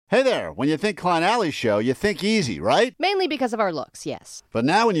Hey there, when you think Klein Alley Show, you think easy, right? Mainly because of our looks, yes. But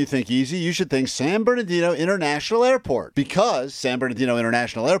now when you think easy, you should think San Bernardino International Airport. Because San Bernardino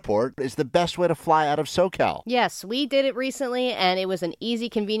International Airport is the best way to fly out of SoCal. Yes, we did it recently, and it was an easy,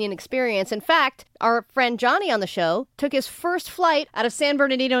 convenient experience. In fact, our friend Johnny on the show took his first flight out of San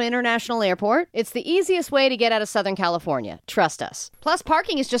Bernardino International Airport. It's the easiest way to get out of Southern California. Trust us. Plus,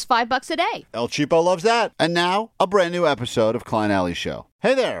 parking is just $5 a day. El Cheapo loves that. And now, a brand new episode of Klein Alley Show.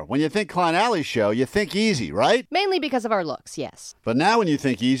 Hey there, when you think Klein Alley Show, you think easy, right? Mainly because of our looks, yes. But now when you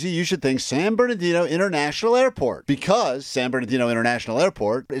think easy, you should think San Bernardino International Airport. Because San Bernardino International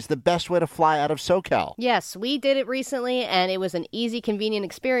Airport is the best way to fly out of SoCal. Yes, we did it recently, and it was an easy, convenient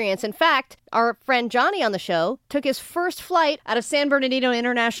experience. In fact, our friend Johnny on the show took his first flight out of San Bernardino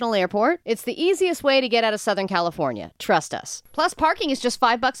International Airport. It's the easiest way to get out of Southern California. Trust us. Plus, parking is just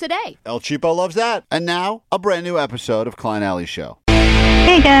 $5 a day. El Cheapo loves that. And now, a brand new episode of Klein Alley Show.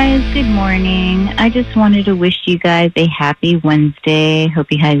 Hey guys, good morning. I just wanted to wish you guys a happy Wednesday. Hope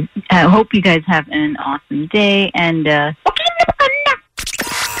you guys have an awesome day, and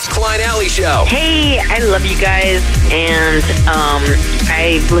Klein Alley Show. Hey, I love you guys, and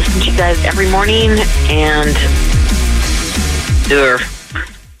I listen to you guys every morning, and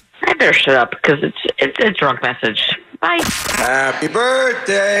I better shut up because it's a drunk message. Bye. Happy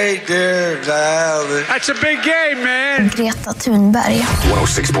birthday, dear Violet. That's a big game, man. Greta Thunberg.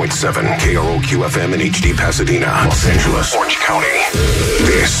 106.7 KROQ FM in HD Pasadena, Los Angeles, Orange County.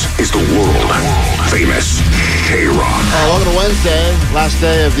 This is the world famous K-Rock. Welcome to Wednesday, last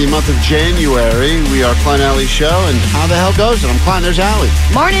day of the month of January. We are Klein Alley Show, and how the hell goes it? I'm Klein, there's Alley.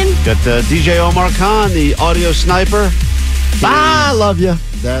 Morning. Got DJ Omar Khan, the audio sniper. I love you.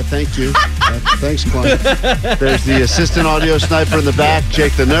 Thank you. Thanks, Klein. There's the assistant audio sniper in the back,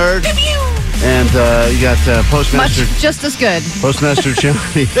 Jake the Nerd. And you got Postmaster. Much just as good. Postmaster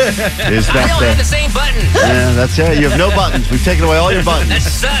Johnny is back I don't there. have the same button. Yeah, that's it. You have no buttons. We've taken away all your buttons. That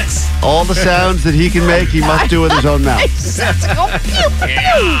sucks. All the sounds that he can make, he must do with his own mouth. Let's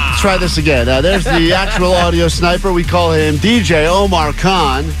try this again. There's the actual audio sniper. We call him DJ Omar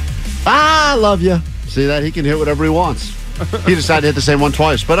Khan. I love you. See that? He can hit whatever he wants. He decided to hit the same one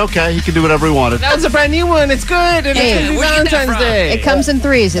twice, but okay, he can do whatever he wanted. That was a brand new one. It's good. And Hey, it's going to be where'd you get that Valentine's from? Day. It comes in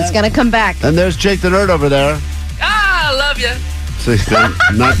threes. It's going to come back. And there's Jake the Nerd over there. I love you. See,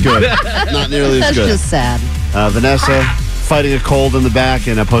 not good. Not nearly as That's good. just sad. Vanessa fighting a cold in the back,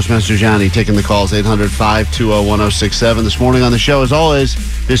 and Postmaster Johnny taking the calls, 800-520-1067. This morning on the show, as always,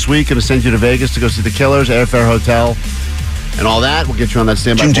 this week, going to send you to Vegas to go see the Killers, Airfare Hotel, and all that. We'll get you on that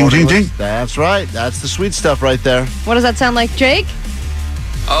standby. Jing, jing, boarding jing, list. jing. That's right. That's the sweet stuff right there. What does that sound like, Jake?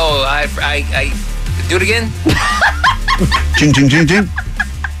 Oh, I do it again? Jing, jing, jing, jing.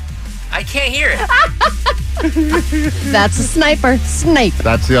 I can't hear it. That's a sniper. Snipe.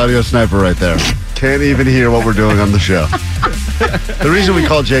 That's the audio sniper right there. Can't even hear what we're doing on the show. The reason we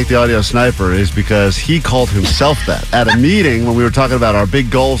call Jake the audio sniper is because he called himself that. At a meeting when we were talking about our big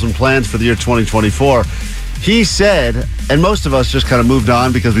goals and plans for the year 2024, he said, and most of us just kind of moved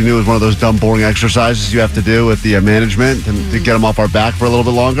on because we knew it was one of those dumb, boring exercises you have to do with the management to get them off our back for a little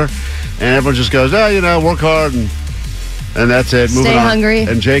bit longer. And everyone just goes, work hard and that's it. Moving Stay on. hungry.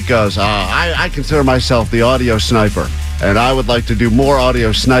 And Jake goes, I consider myself the audio sniper, and I would like to do more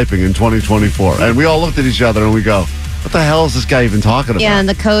audio sniping in 2024. And we all looked at each other and we go, what the hell is this guy even talking about? Yeah, and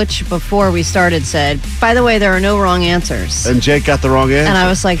the coach, before we started, said, by the way, there are no wrong answers. And Jake got the wrong answer. And I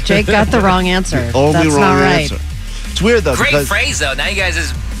was like, Jake got the wrong answer. Only That's wrong not right. answer. It's weird, though. Great because, phrase, though. Now you guys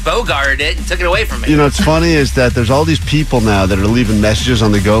just bogarted it and took it away from me. you know, what's funny is that there's all these people now that are leaving messages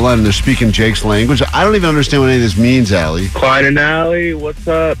on the Go line and they're speaking Jake's language. I don't even understand what any of this means, Allie. Klein and Alley, what's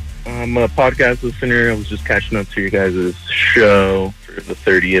up? I'm a podcast listener. I was just catching up to your guys' show for the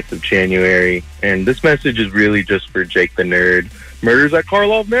 30th of January. And this message is really just for Jake the Nerd. Murders at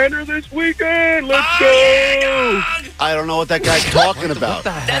Karloff Manor this weekend. Let's go! Yeah, dog. I don't know what that guy's talking about.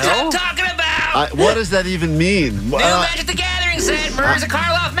 That's what I'm talking about. What does that even mean? New Magic the Gathering said Murders at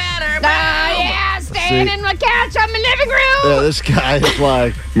Karloff Manor. Yeah, staying See? in my couch on my living room. Yeah, this guy is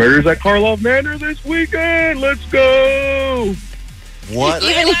like, Murders at Karloff Manor this weekend. Let's go! what?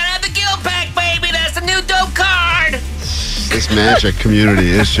 Even out of the guild pack, baby. That's the new dope card. This magic community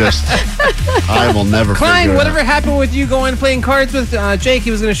is just, I will never Klein, figure it whatever out. happened with you going playing cards with Jake?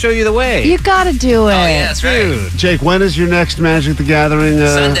 He was going to show you the way. You got to do it. Oh, yeah, that's right. Dude. Jake, when is your next Magic the Gathering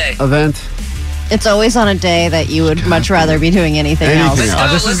Sunday. event? It's always on a day that you would much rather be doing anything else. Anything Let's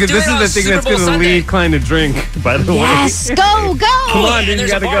go. This is Let's good. do This it is on the thing Super that's Bowl going to Sunday. lead Klein to drink, by the way. Yes, go, go. Come on, dude, you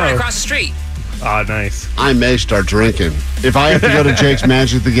There's got to a bar right go. across the street. Oh, nice. I may start drinking. If I have to go to Jake's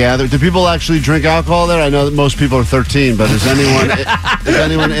Magic the Gathering, do people actually drink alcohol there? I know that most people are 13, but is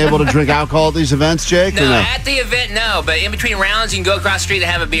anyone able to drink alcohol at these events, Jake? No, or no? at the event, no. But in between rounds, you can go across the street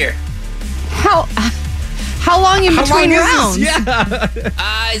and have a beer. How long in between rounds?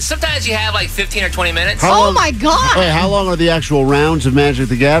 Sometimes you have like 15 or 20 minutes. Oh my God! Wait, how long are the actual rounds of Magic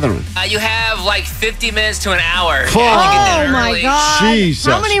the Gathering? You have like 50 minutes to an hour. Oh, my God!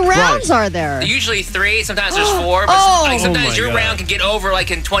 Jesus How many rounds Christ. are there? Usually 3, sometimes there's 4, but sometimes your round can get over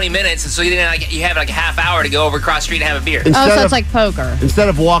like in 20 minutes, and so you have like a half hour to go over across the street and have a beer. So it's like poker. Instead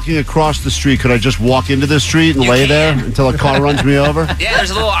of walking across the street, could I just walk into the street and lay there until a car runs me over? Yeah,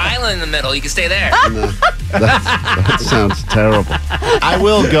 there's a little island in the middle. You can stay there. That sounds terrible. I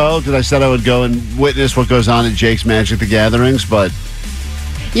will go because I said I would go and witness what goes on at Jake's Magic the Gatherings, but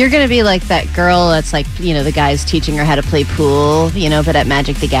You're going to be like that girl that's like, the guy's teaching her how to play pool, but at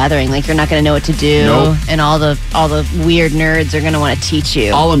Magic the Gathering, like you're not going to know what to do. Nope. And all the weird nerds are going to want to teach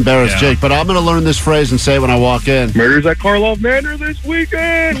you. I'll embarrass Jake, but I'm going to learn this phrase and say it when I walk in. Murders at Karlov Manor this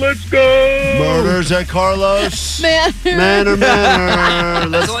weekend. Let's go. Murders at Carlos. Manor.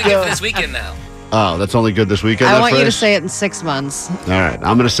 Let's It's only go. good for this weekend, though. Oh, that's only good this weekend? I that want you to phrase? say it in 6 months. All right.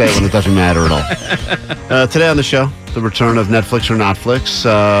 I'm going to say it when it doesn't matter at all. Today on the show, the return of Netflix or Notflix.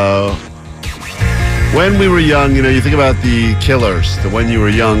 When we were young, you think about the Killers, the When You Were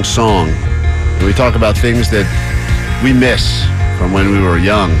Young song. And we talk about things that we miss from when we were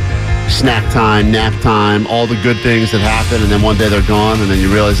young. Snack time, nap time, all the good things that happen, and then one day they're gone, and then you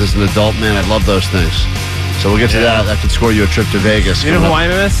realize as an adult, man, I love those things. So we'll get to that. That could score you a trip to Vegas. You know who I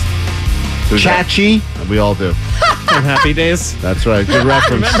miss? Chachi. We all do. From Happy Days. That's right. Good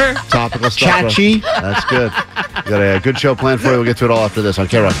reference. Remember? Topical stuff. Chachi. That's good. Got a good show planned for you. We'll get to it all after this on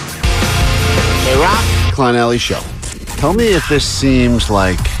K-Rock. K-Rock, Klein Alley Show. Tell me if this seems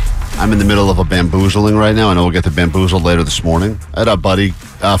like I'm in the middle of a bamboozling right now. I know we'll get to bamboozled later this morning. I had a buddy,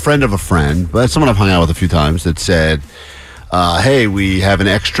 a friend of a friend, but someone I've hung out with a few times that said, hey, we have an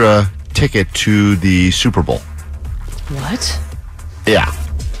extra ticket to the Super Bowl. What? Yeah.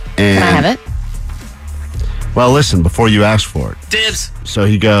 And, Can I have it? Well, listen, before you ask for it. Dibs. So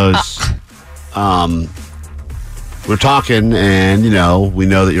he goes, we're talking, and, we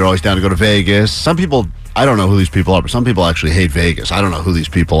know that you're always down to go to Vegas. Some people, I don't know who these people are, but some people actually hate Vegas. I don't know who these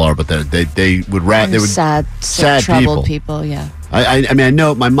people are, but they would sad troubled people, yeah. I mean, I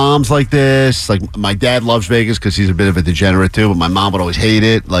know my mom's like this. Like, my dad loves Vegas because he's a bit of a degenerate, too, but my mom would always hate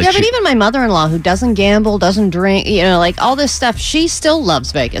it. Like, but even my mother-in-law, who doesn't gamble, doesn't drink, like all this stuff, she still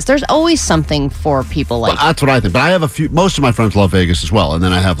loves Vegas. There's always something for people like that. That's what I think. But I have most of my friends love Vegas as well. And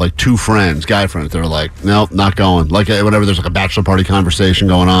then I have like 2 friends, guy friends, that are like, nope, not going. Like, whenever there's like a bachelor party conversation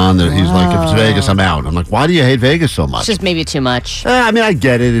going on, he's like, if it's Vegas, I'm out. I'm like, why do you hate Vegas so much? It's just maybe too much. I mean, I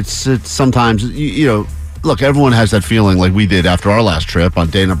get it. It's sometimes, look, everyone has that feeling like we did after our last trip on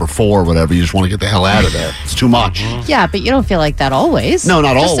day number 4 or whatever. You just want to get the hell out of there. It's too much. Yeah, but you don't feel like that always. No,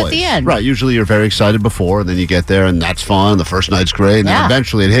 not just always. At the end. Right. Usually you're very excited before, and then you get there, and that's fun. The first night's great. And then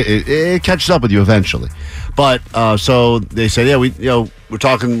eventually it catches up with you eventually. But so they said, yeah, we're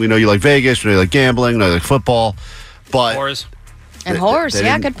talking, we know you like Vegas, we know you like gambling, we know you like football. But Whores. And horse. they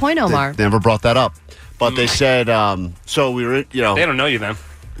Yeah, didn't- good point, Omar. They never brought that up. But they said, so we were, They don't know you then.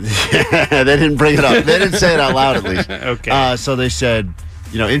 they didn't bring it up. They didn't say it out loud, at least. Okay. So they said,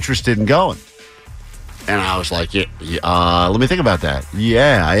 interested in going. And I was like, yeah, let me think about that.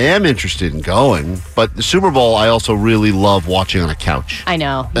 Yeah, I am interested in going. But the Super Bowl, I also really love watching on a couch. I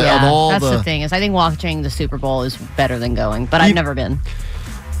know. Of Yeah, all that's the- the thing. Is I think watching the Super Bowl is better than going, but I've never been.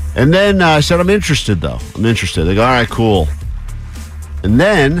 And then I said, I'm interested, though. I'm interested. They go, all right, cool. And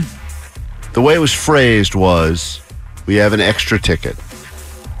then the way it was phrased was, we have an extra ticket.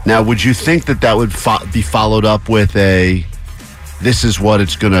 Now, would you think that would be followed up with this is what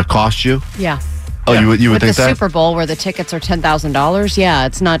it's going to cost you? Yeah. Oh, you would With think the that? Super Bowl where the tickets are $10,000, yeah,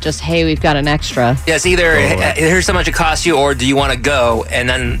 it's not just, hey, we've got an extra. Yeah, it's either here's how much it costs you, or do you want to go, and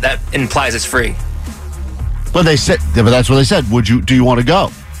then that implies it's free. Well, they said, but that's what they said. Do you want to go?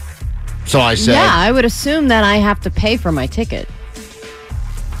 So I said, Yeah, I would assume that I have to pay for my ticket.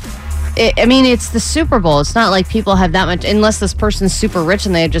 It's the Super Bowl. It's not like people have that much, unless this person's super rich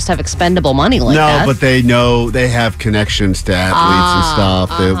and they just have expendable money like that. No, but they know they have connections to athletes and stuff.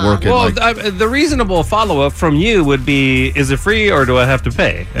 They work at the reasonable follow-up from you would be, is it free or do I have to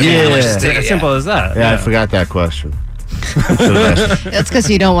pay? I mean, it's as simple as that. Yeah, I forgot that question. That's because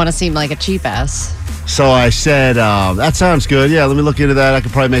you don't want to seem like a cheap ass. So I said, that sounds good. Yeah, let me look into that. I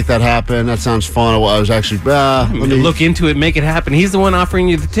could probably make that happen. That sounds fun. I was actually, let me look into it, make it happen. He's the one offering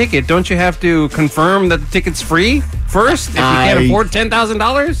you the ticket. Don't you have to confirm that the ticket's free first if you can't afford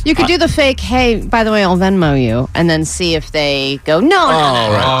 $10,000? You could do the fake, hey, by the way, I'll Venmo you, and then see if they go, no.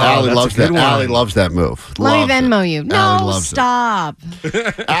 Right. Allie loves that. Allie loves that move. Let me Venmo you. No, stop.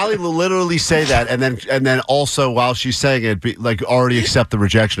 Allie will literally say that, and then also while she's saying it, already accept the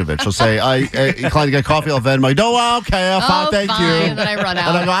rejection of it. She'll say, Klein, you got coffee? I'll Venmo you. No, okay, fine, thank you. And then I run out.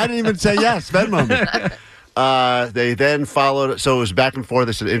 And I go, I didn't even say yes, Venmo me. They then followed, so it was back and forth.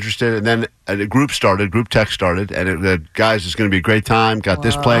 They said interested, and then a group text started, and guys, it's going to be a great time. Got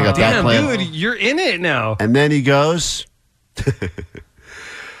this plan, got that plan. Dude, you're in it now. And then he goes,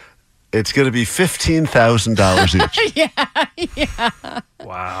 it's going to be $15,000 each. Yeah.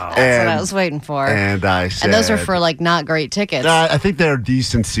 Wow. That's what I was waiting for. And I said, and those are for not great tickets. I think they're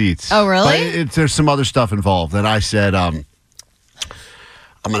decent seats. Oh, really? But there's some other stuff involved. And I said, I'm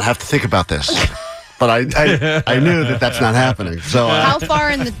going to have to think about this. But I knew that's not happening. So how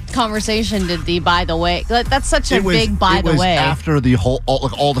far in the conversation did the by the way? That's such a big by the way. After the whole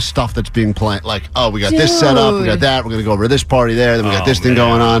all the stuff that's being planned, we got this set up, we got that, we're gonna go over to this party there, then we got this thing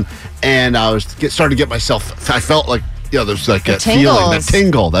going on, and I was starting to get myself. I felt like. There's a feeling, that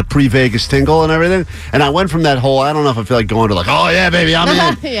tingle, that pre-Vegas tingle and everything. And I went from that whole, I don't know if I feel like going to oh yeah, baby, I'm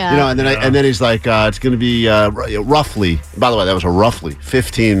in. Yeah. And then he's like, it's going to be roughly, by the way, that was a roughly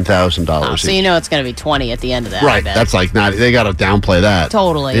 $15,000. So you know it's going to be 20 at the end of that. Right. That's not, they got to downplay that.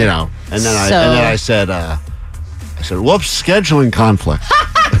 Totally. And then I said, whoops, scheduling conflict.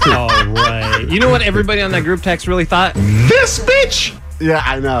 All right. You know what everybody on that group text really thought? This bitch! Yeah,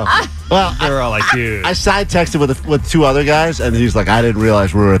 I know. Well, they were all like, dude. I side texted with two other guys, and he's like, I didn't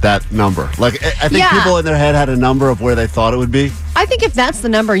realize we were at that number. I think people in their head had a number of where they thought it would be. I think if that's the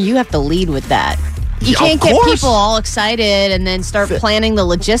number, you have to lead with that. You can't get people all excited and then start planning the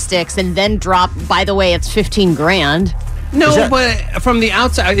logistics and then drop, by the way, it's $15,000. No, but from the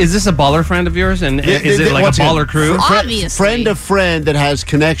outside, is this a baller friend of yours? And is it like a baller crew? Obviously. Friend of friend that has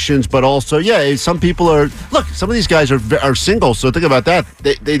connections, but also, some people are, some of these guys are single, so think about that.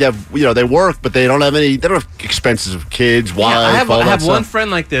 They have, they work, but they don't have expenses of kids, wives, I have one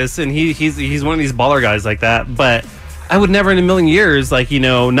friend like this, and he's one of these baller guys like that, but I would never in a million years,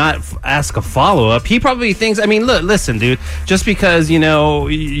 not ask a follow-up. He probably thinks, look, listen, dude, just because,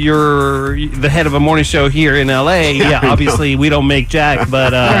 you're the head of a morning show here in L.A., obviously we don't make jack,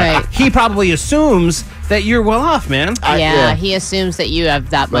 but right. He probably assumes that you're well off, man. He assumes that you have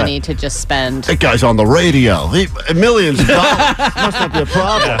that money to just spend. That guy's on the radio. Millions of dollars. Must not be a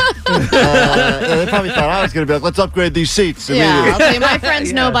problem. They probably thought I was going to be like, let's upgrade these seats. I'll tell you, my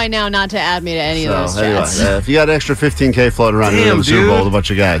friends know by now not to add me to any of those chats. If you got an extra $15K floating around in the Super Bowl with a bunch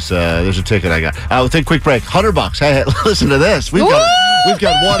of guys, there's a ticket I got. We'll take a quick break. $100. Hey, listen to this. We've got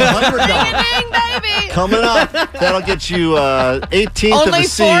 $100 baby. Coming up. That'll get you 18th of the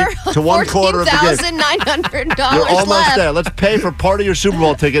seat to 1/4 of the game. $14,900 You're almost left. there. Let's pay for part of your Super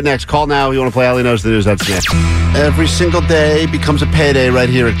Bowl ticket next. Call now. You want to play Allie Knows the News. That's next. Every single day becomes a payday right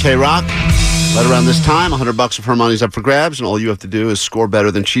here at K-Rock. Right around this time, $100 of her money's up for grabs, and all you have to do is score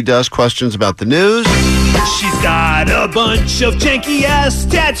better than she does. Questions about the news. She's got a bunch of janky-ass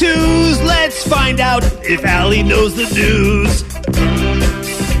tattoos. Let's find out if Allie knows the news.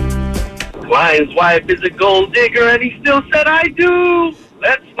 Klein's wife is a gold digger, and he still said, I do.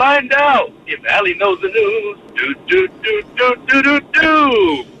 Let's find out if Allie knows the news. Do.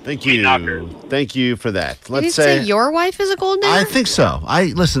 Thank you. Thank you for that. Did you say your wife is a gold digger? I think so.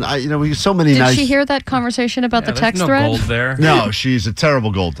 We get so many nice. Did she hear that conversation about the text thread? Gold there. No, she's a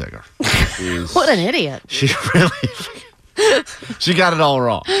terrible gold digger. What an idiot. She really. She got it all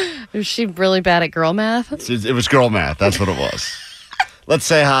wrong. Is she really bad at girl math? It was girl math. That's what it was. Let's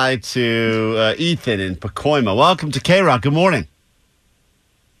say hi to Ethan in Pacoima. Welcome to K-Rock. Good morning.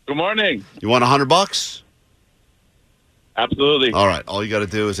 Good morning. You want $100? Absolutely. All right. All you got to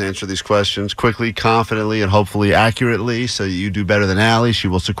do is answer these questions quickly, confidently, and hopefully accurately so you do better than Allie. She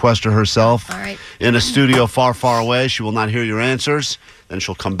will sequester herself in a studio far, far away. She will not hear your answers. Then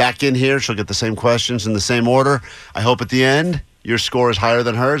she'll come back in here. She'll get the same questions in the same order. I hope at the end your score is higher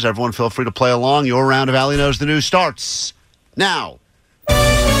than hers. Everyone feel free to play along. Your round of Allie Knows the News starts now.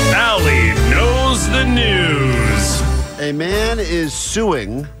 Allie Knows the News. A man is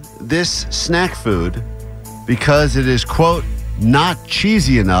suing this snack food because it is, quote, not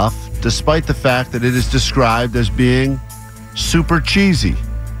cheesy enough, despite the fact that it is described as being super cheesy.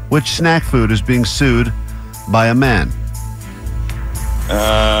 Which snack food is being sued by a man?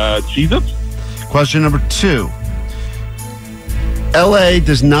 Cheez-Its? Question number 2. LA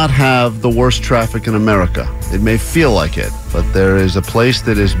does not have the worst traffic in America. It may feel like it, but there is a place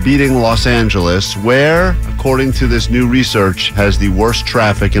that is beating Los Angeles where, according to this new research, has the worst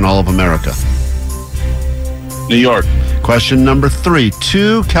traffic in all of America. New York. Question number 3.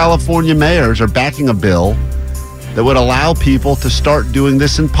 2 California mayors are backing a bill that would allow people to start doing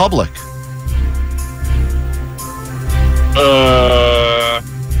this in public.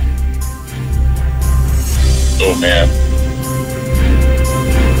 Oh, man.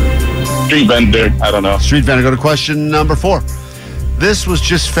 Street vendor. I don't know. Street vendor. Go to question number 4. This was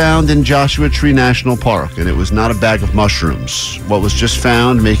just found in Joshua Tree National Park, and it was not a bag of mushrooms. What was just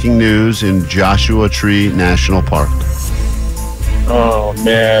found making news in Joshua Tree National Park? Oh,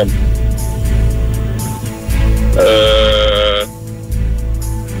 man.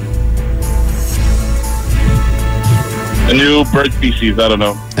 A new bird species. I don't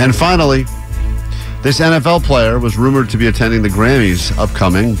know. And finally, this NFL player was rumored to be attending the Grammys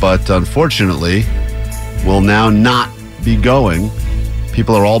upcoming, but unfortunately will now not be going.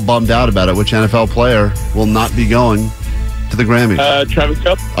 People are all bummed out about it. Which NFL player will not be going to the Grammys? Travis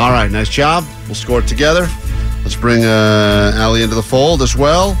Kelce. All right, nice job. We'll score it together. Let's bring Allie into the fold as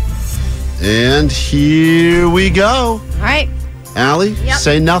well. And here we go. All right. Allie,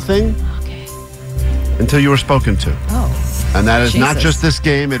 say nothing until you were spoken to. Oh. And that is not Jesus. just this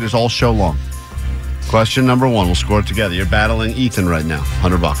game, it is all show long. Question number 1. We'll score it together. You're battling Ethan right now.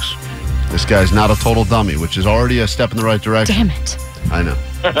 $100. This guy's not a total dummy, which is already a step in the right direction. Damn it. I know.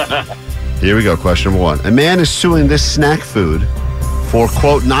 Here we go. Question number 1. A man is suing this snack food for,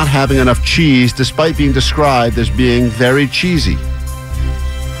 quote, not having enough cheese despite being described as being very cheesy.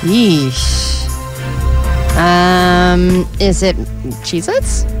 Yeesh. Is it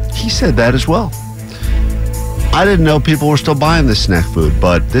Cheez-Its? He said that as well. I didn't know people were still buying this snack food,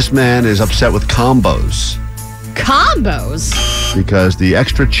 but this man is upset with combos. Combos? Because the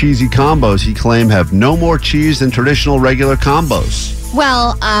extra cheesy combos he claimed have no more cheese than traditional regular combos.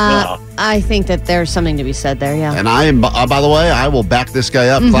 Well, I think that there's something to be said there, yeah. And I am, by the way, I will back this guy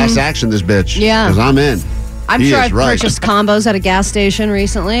up. Class action this bitch. Yeah. Because I'm in. I'm He sure is I've right. purchased combos at a gas station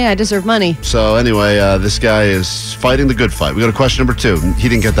recently. I deserve money. So anyway, this guy is fighting the good fight. We go to question number 2. He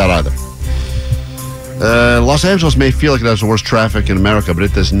didn't get that either. Los Angeles may feel like it has the worst traffic in America, but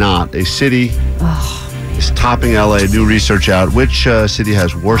it does not. A city is topping LA. New research out. Which city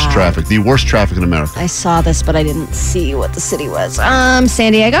has worse traffic? The worst traffic in America. I saw this, but I didn't see what the city was.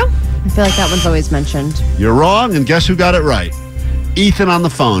 San Diego? I feel like that one's always mentioned. You're wrong, and guess who got it right? Ethan on the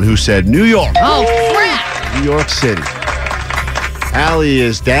phone, who said New York. Oh, crap! New York City. Allie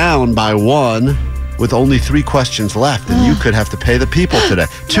is down by 1 with only 3 questions left, and you could have to pay the people today.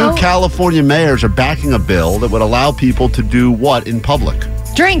 2 California mayors are backing a bill that would allow people to do what in public?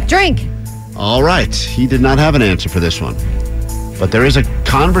 Drink. All right. He did not have an answer for this one. But there is a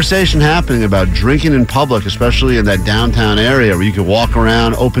conversation happening about drinking in public, especially in that downtown area where you could walk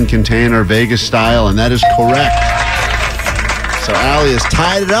around, open container, Vegas style, and that is correct. So Allie has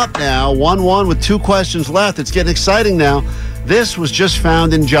tied it up now, 1-1 with 2 questions left. It's getting exciting now. This was just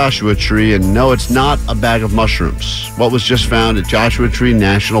found in Joshua Tree, and no, it's not a bag of mushrooms. What was just found at Joshua Tree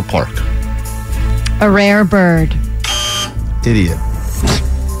National Park? A rare bird. Idiot.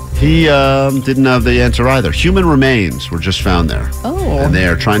 He didn't have the answer either. Human remains were just found there. Oh. And they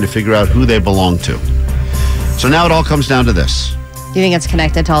are trying to figure out who they belong to. So now it all comes down to this. Do you think it's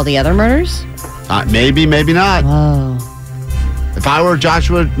connected to all the other murders? Maybe, maybe not. Oh. If I were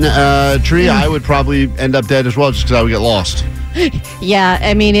Joshua Tree, I would probably end up dead as well just because I would get lost. Yeah,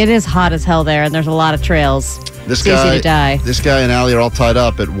 I mean, it is hot as hell there, and there's a lot of trails. It's easy to die. This guy and Allie are all tied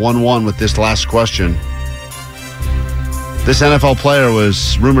up at 1-1 with this last question. This NFL player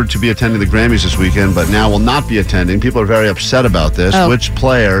was rumored to be attending the Grammys this weekend, but now will not be attending. People are very upset about this. Oh. Which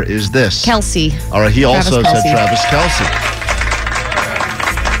player is this? Kelce. All right, he also Travis said Kelce. Travis Kelce.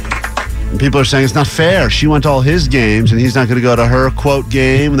 And people are saying it's not fair. She went to all his games, and he's not going to go to her, quote,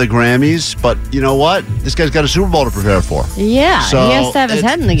 game, the Grammys. But you know what? This guy's got a Super Bowl to prepare for. Yeah, So he has to have his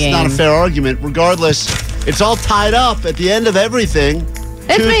head in the game. It's not a fair argument. Regardless, it's all tied up at the end of everything.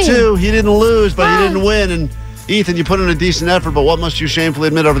 It's me. 2-2. He didn't lose, but he didn't win. And Ethan, you put in a decent effort, but what must you shamefully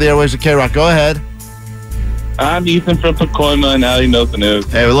admit over the airways of K-Rock? Go ahead. I'm Ethan from Pacoima, and Allie knows the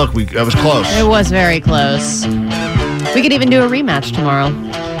news. Hey, look, that was close. It was very close. We could even do a rematch tomorrow.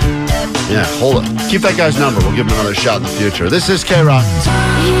 Yeah, hold it. Keep that guy's number. We'll give him another shot in the future. This is K-Rock.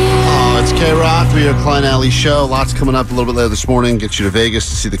 Oh, it's K-Rock. We are Klein Alley Show. Lots coming up a little bit later this morning. Get you to Vegas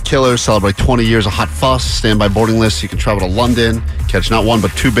to see the Killers, celebrate 20 years of Hot Fuss, standby boarding list. You can travel to London, catch not one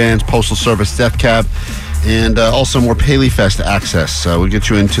but 2 bands, Postal Service, Death Cab. And also more Paley Fest access. We'll get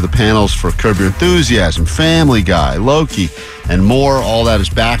you into the panels for Curb Your Enthusiasm, Family Guy, Loki, and more. All that is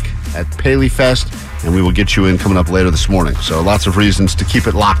back at Paley Fest, and we will get you in coming up later this morning. So lots of reasons to keep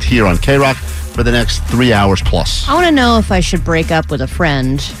it locked here on K-Rock for the next 3 hours plus. I want to know if I should break up with a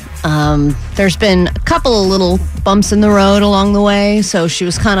friend. There's been a couple of little bumps in the road along the way, so she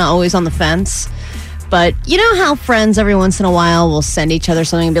was kind of always on the fence. But you know how friends every once in a while will send each other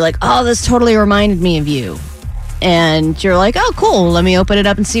something and be like, oh, this totally reminded me of you. And you're like, oh, cool, let me open it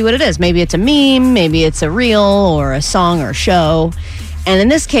up and see what it is. Maybe it's a meme, maybe it's a reel or a song or a show. And in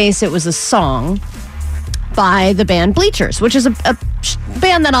this case, it was a song by the band Bleachers, which is a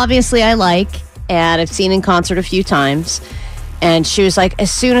band that obviously I like and I've seen in concert a few times. And she was like,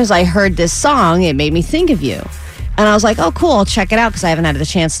 as soon as I heard this song, it made me think of you. And I was like, oh, cool, I'll check it out because I haven't had the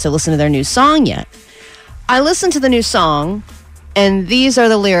chance to listen to their new song yet. I listened to the new song, and these are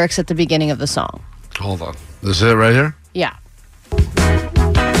the lyrics at the beginning of the song. Hold on. This is it right here? Yeah.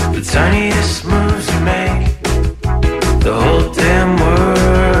 The tiniest moves you make, the whole damn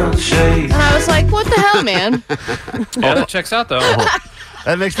world shakes. And I was like, what the hell, man? Yeah, that checks out, though.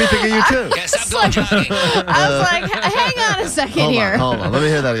 That makes me think of you, too. I was like, hang on a second here. Hold on. Let me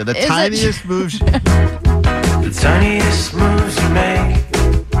hear that again. The tiniest moves... The tiniest moves you make,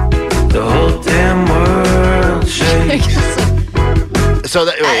 the whole damn world shakes.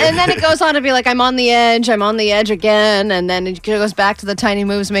 And then it goes on to be like, I'm on the edge again. And then it goes back to the tiny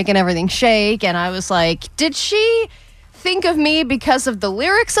moves making everything shake. And I was like, did she think of me because of the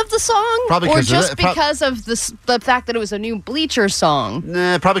lyrics of the song? Probably or because just of that, because of the fact that it was a new Bleacher song?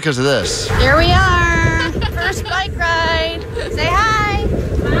 Nah, probably because of this. Here we are. First bike ride. Say hi.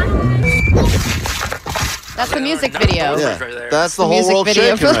 That's the music video. Yeah, that's the whole world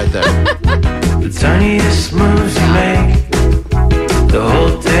video shaking right there. The tiniest moves you make, the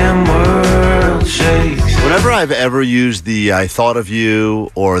whole damn world shakes. Whenever I've ever used the I thought of you,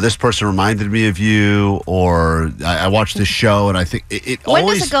 or this person reminded me of you, or I watched this show and I think it when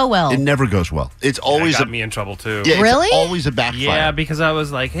always... does it go well? It never goes well. It's always... That got me in trouble, too. Yeah, really? It's always a backfire. Yeah, because I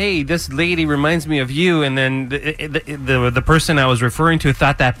was like, hey, this lady reminds me of you, and then the person I was referring to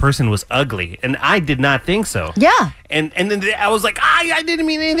thought that person was ugly, and I did not think so. Yeah. And then I was like, I didn't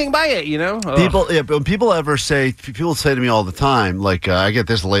mean anything by it, you know? When people say to me all the time, like, I get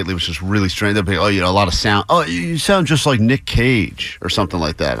this lately, which is really strange. They'll be, a lot of sound. Oh, you sound just like Nick Cage or something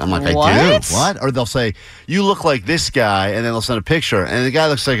like that. I'm like, what? I do? What? Or they'll say, you look like this guy, and then they'll send a picture, and the guy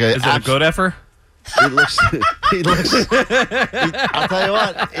looks like a... Is it a goat effer? He looks. I'll tell you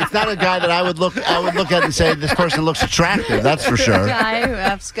what. It's not a guy that I would look at and say this person looks attractive. That's for sure. Guy who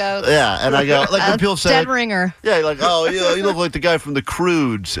F's goats. Yeah, and I go like when people say dead ringer. Yeah, like you look like the guy from the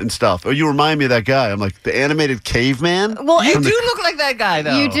Croods and stuff, or you remind me of that guy. I'm like the animated caveman. Well, you do look like that guy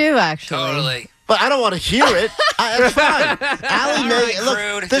though. You do actually. Totally. But I don't want to hear it. That's fine. Allie may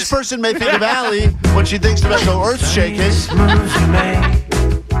look. This person may think of Allie when she thinks about the earth shaking.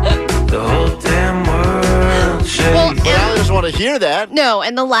 The whole damn world shakes. Well, But I just want to hear that. No,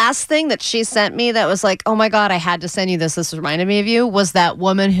 and the last thing that she sent me that was like, oh my God, I had to send you this. This reminded me of you, was that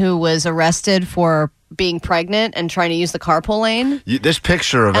woman who was arrested for being pregnant and trying to use the carpool lane. This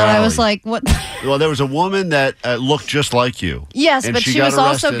picture of And Allie. I was like, what? Well, there was a woman that looked just like you. Yes, and but she got was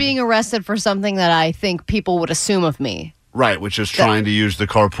also arrested. being arrested for something that I think people would assume of me. Right, which is trying to use the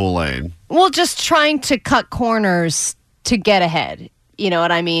carpool lane. Well, just trying to cut corners to get ahead. You know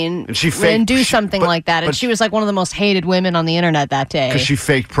what I mean? And she faked, and do something like that. And but she was like one of the most hated women on the internet that day. Because she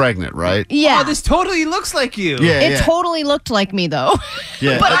faked pregnant, right? Yeah. Oh, this totally looks like you. Yeah, It totally looked like me, though.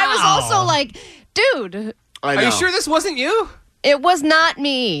 Yeah. But I was also like, dude. I know. Are you sure this wasn't you? It was not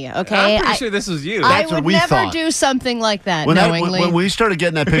me, okay? I'm pretty sure this was you. I That's what would we never thought. do something like that When knowingly. we started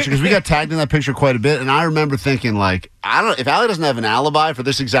getting that picture, because we got tagged in that picture quite a bit, and I remember thinking, like, I don't. If Allie doesn't have an alibi for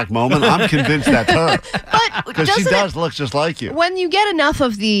this exact moment, I'm convinced that's her. But Because she doesn't does look just like you. when you get enough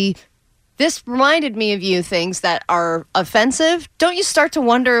of the this reminded me of you things that are offensive, don't you start to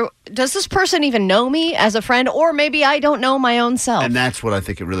wonder, does this person even know me as a friend? Or maybe I don't know my own self. And that's what I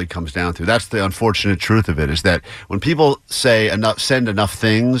think it really comes down to. That's the unfortunate truth of it, is that when people send enough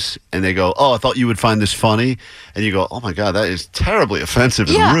things and they go, oh, I thought you would find this funny. And you go, oh my God, that is terribly offensive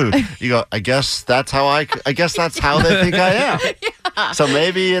and rude. You go, I guess that's how they think I am. Yeah. So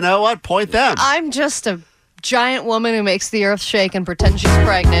maybe, you know what? Point them. I'm just a giant woman who makes the earth shake and pretends she's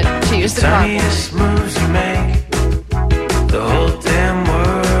pregnant to use the carpool. Moves you make, the whole damn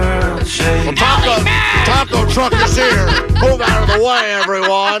world shakes. Well, Taco truck is here. Move out of the way,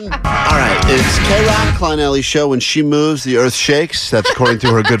 everyone. All right, it's K-Rock, Klein Alley Show. When she moves, the earth shakes. That's according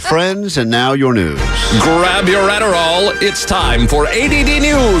to her good friends. And now your news. Grab your Adderall. It's time for ADD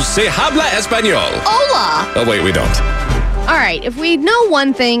News. Se habla español. Hola. Oh, wait, we don't. All right, if we know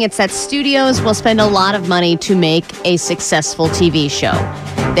one thing, it's that studios will spend a lot of money to make a successful TV show.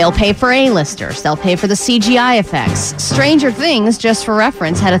 They'll pay for A-listers. They'll pay for the CGI effects. Stranger Things, just for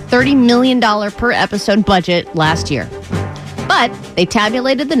reference, had a $30 million per episode budget last year. But they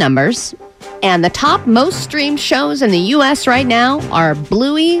tabulated the numbers, and the top most streamed shows in the U.S. right now are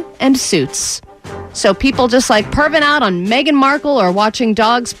Bluey and Suits. So people just like perving out on Meghan Markle or watching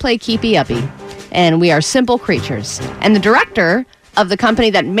dogs play keepy-uppy. And we are simple creatures. And the director of the company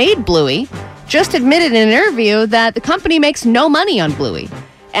that made Bluey just admitted in an interview that the company makes no money on Bluey.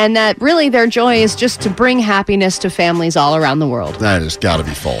 And that really their joy is just to bring happiness to families all around the world. That has got to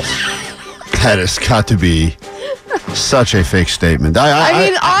be false. That has got to be such a fake statement. I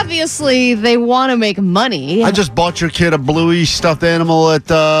mean, obviously, they want to make money. I just bought your kid a Bluey stuffed animal at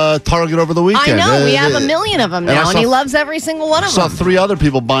Target over the weekend. I know. We have 1 million of them now, and he loves every single one of them. I saw 3 other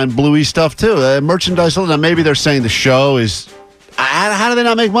people buying Bluey stuff, too. Merchandise. Now, maybe they're saying the show is... How do they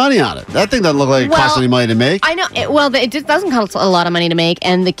not make money on it? That thing doesn't look like it costs any money to make. I know. It just doesn't cost a lot of money to make.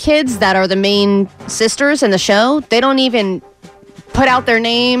 And the kids that are the main sisters in the show, they don't even put out their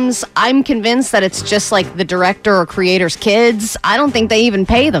names. I'm convinced that it's just like the director or creator's kids. I don't think they even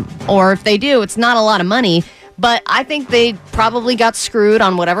pay them. Or if they do, it's not a lot of money. But I think they probably got screwed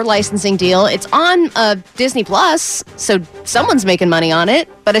on whatever licensing deal. It's on Disney Plus, so someone's making money on it.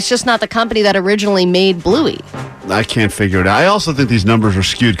 But it's just not the company that originally made Bluey. I can't figure it out. I also think these numbers are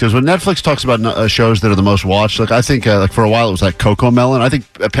skewed because when Netflix talks about shows that are the most watched, like I think like for a while it was like Coco Melon. I think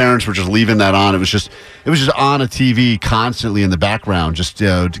parents were just leaving that on. It was just on a TV constantly in the background, just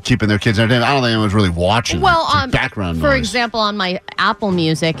keeping their kids entertained. I don't think anyone was really watching. Well, background noise. For example, on my Apple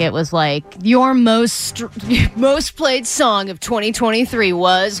Music, it was like your most played song of 2023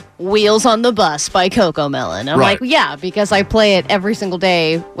 was "Wheels on the Bus" by Coco Melon. I'm like, yeah, because I play it every single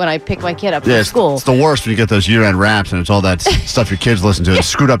day when I pick my kid up from school. It's the worst when you get those year-end raps and it's all that stuff your kids listen to. It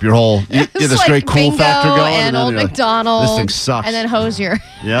screwed up your whole. You have this great cool Bingo factor going, and Old McDonald. This thing sucks. And then Hosier.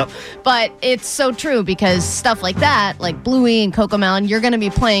 Yep. But it's so true because stuff like that, like Bluey and Coco Melon, you're going to be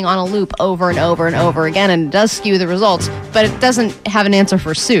playing on a loop over and over and over again, and it does skew the results. But it doesn't have an answer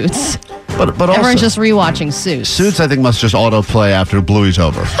for Suits. But everyone's also, just rewatching Suits. Suits, I think, must just autoplay after Bluey's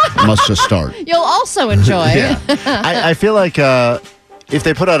over. It must just start. You'll also enjoy. Yeah. I feel like if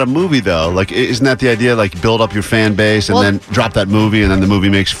they put out a movie, though, like, isn't that the idea? Like, build up your fan base and then drop that movie, and then the movie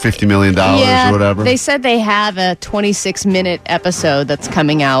makes $50 million or whatever? They said they have a 26-minute episode that's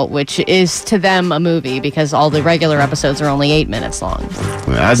coming out, which is to them a movie because all the regular episodes are only 8 minutes long.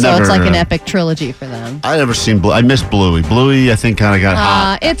 It's like an epic trilogy for them. I've never seen Bluey. I missed Bluey. Bluey, I think, kind of got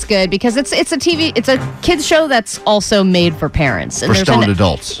hot. It's good because it's a kids show that's also made for parents. For stoned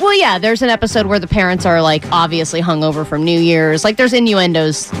adults. Well, yeah, there's an episode where the parents are, like, obviously hungover from New Year's. Like, there's innuendos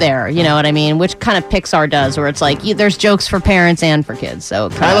there, you know what I mean? Which kind of Pixar does, where it's like there's jokes for parents and for kids. So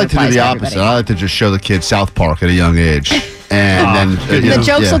I like to do the opposite. I like to just show the kids South Park at a young age. And then the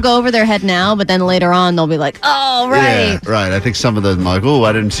jokes will go over their head now, but then later on they'll be like, "Oh, right, yeah, right." I think some of them are like, "Oh,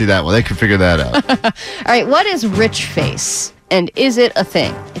 I didn't see that one." They could figure that out. All right, what is rich face? And is it a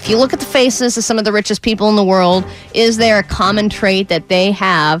thing? If you look at the faces of some of the richest people in the world, is there a common trait that they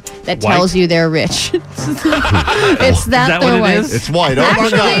have that tells you they're rich? It's that they're white. It's white.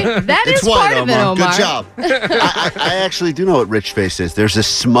 Actually, that is white, part of it, Omar. Good job. I actually do know what rich face is. There's a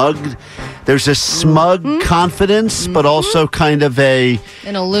smug confidence, but also kind of an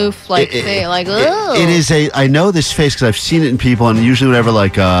aloof thing, like, oh. It is I know this face because I've seen it in people, and usually whenever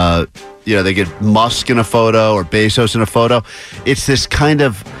they get Musk in a photo or Bezos in a photo, it's this kind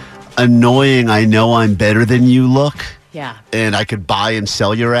of annoying, I know I'm better than you look. Yeah. And I could buy and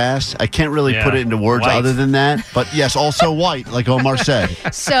sell your ass. I can't really put it into words other than that. But yes, also white, like Omar said.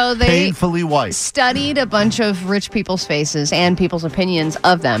 So they painfully white. Studied a bunch of rich people's faces and people's opinions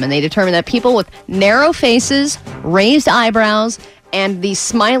of them. And they determined that people with narrow faces, raised eyebrows, and the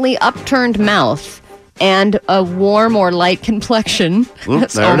smiley upturned mouth and a warm or light complexion,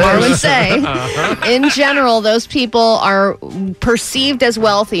 as Omar would say. In general, those people are perceived as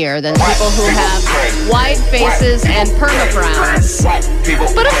wealthier than people who have wide faces and perma-frowns.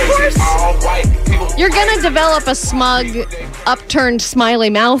 But of course, you're going to develop a smug, upturned,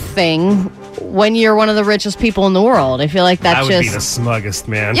 smiley mouth thing when you're one of the richest people in the world. I feel like that's I would just be the smuggest,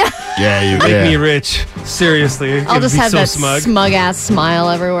 man. Yeah. Yeah, Make me rich. Seriously. I'll It'd just be have so that smug. smug-ass smile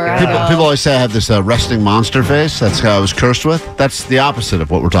everywhere I go. People always say I have this resting monster face. That's how I was cursed with. That's the opposite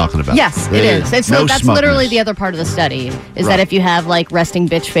of what we're talking about. Yes, it is. That's smugness. literally the other part of the study is that if you have like resting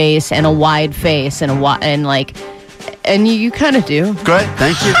bitch face and a wide face and you kind of do. Great,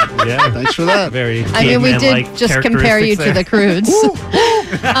 thank you. Yeah, thanks for that. Very. I mean, we did caveman-like just compare you to the characteristics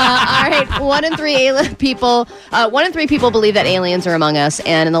Crudes. All right, 1 in 3 people believe that aliens are among us,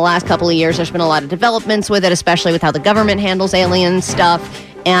 and in the last couple of years, there's been a lot of developments with it, especially with how the government handles alien stuff.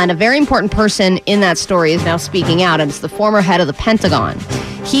 And a very important person in that story is now speaking out, and it's the former head of the Pentagon.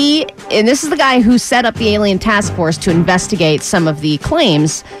 And this is the guy who set up the alien task force to investigate some of the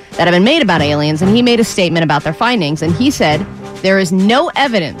claims that have been made about aliens, and he made a statement about their findings, and he said, there is no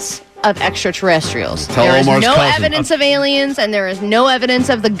evidence of extraterrestrials. There is no evidence of aliens, and there is no evidence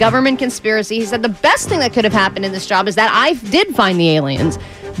of the government conspiracy. He said the best thing that could have happened in this job is that I did find the aliens,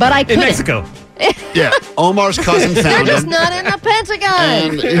 but I couldn't. In Mexico. Yeah, Omar's cousin They're found just him. not in the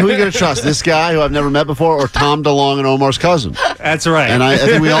Pentagon. And who are you going to trust? This guy who I've never met before, or Tom DeLonge and Omar's cousin? That's right. And I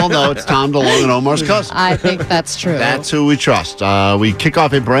think we all know it's Tom DeLonge and Omar's cousin. I think that's true. That's who we trust. We kick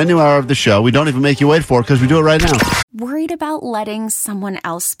off a brand new hour of the show. We don't even make you wait for it because we do it right now. Worried about letting someone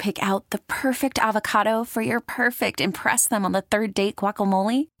else pick out the perfect avocado for your perfect impress them on the third date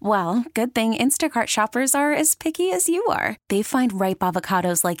guacamole? Well, good thing Instacart shoppers are as picky as you are. They find ripe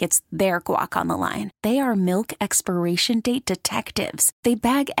avocados like it's their guac on the line. They are milk expiration date detectives. They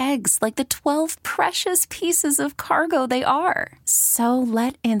bag eggs like the 12 precious pieces of cargo they are. So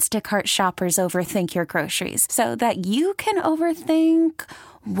let Instacart shoppers overthink your groceries so that you can overthink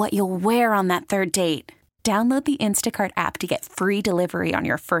what you'll wear on that third date. Download the Instacart app to get free delivery on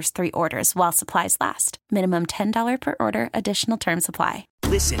your first 3 orders while supplies last. Minimum $10 per order. Additional terms apply.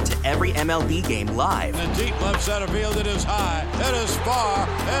 Listen to every MLB game live. In the deep left center field, it is high, it is far,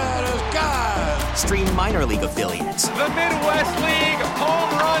 it is God. Stream minor league affiliates. The Midwest League home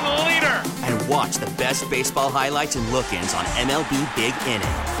run leader. And watch the best baseball highlights and look-ins on MLB Big Inning.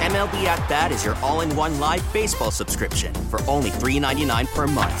 MLB At Bat is your all-in-one live baseball subscription for only $3.99 per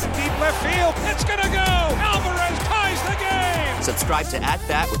month. Deep left field, it's gonna go. Alvarez ties the game. Subscribe to At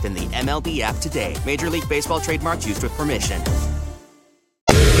Bat within the MLB app today. Major League Baseball trademarks used with permission.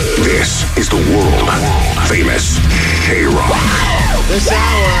 This is the world famous K-Rock. This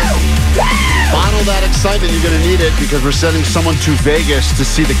hour, bottle that excitement. You're going to need it because we're sending someone to Vegas to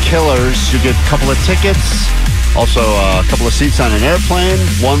see the Killers. You get a couple of tickets, also a couple of seats on an airplane,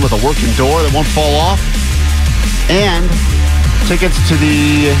 one with a working door that won't fall off, and tickets to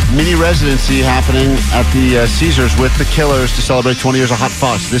the mini residency happening at the Caesars with the Killers to celebrate 20 years of Hot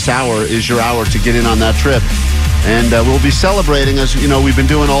Fuss. This hour is your hour to get in on that trip. And we'll be celebrating, as you know, we've been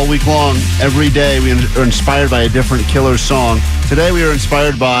doing all week long. Every day we are inspired by a different Killers song. Today we are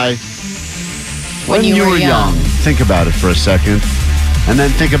inspired by When You Were Young. Think about it for a second. And then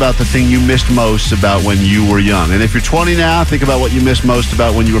think about the thing you missed most about when you were young. And if you're 20 now, think about what you missed most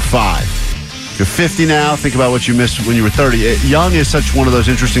about when you were 5. If you're 50 now, think about what you missed when you were 30. Young is such one of those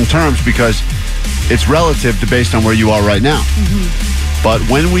interesting terms because it's relative to based on where you are right now. Mm-hmm. But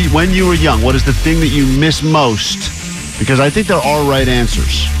when you were young, what is the thing that you miss most? Because I think there are right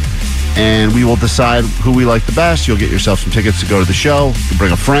answers. And we will decide who we like the best. You'll get yourself some tickets to go to the show. You can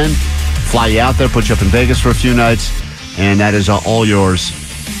bring a friend, fly you out there, put you up in Vegas for a few nights. And that is all yours.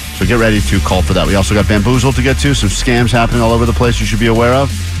 So get ready to call for that. We also got Bamboozled to get to. Some scams happening all over the place you should be aware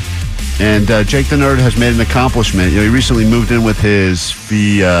of. And Jake the Nerd has made an accomplishment. You know, he recently moved in with his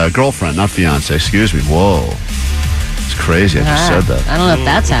girlfriend, not fiance, excuse me. Whoa. It's crazy. I just said that. I don't know if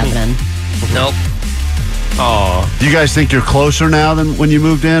that's happening. Nope. Oh. Do you guys think you're closer now than when you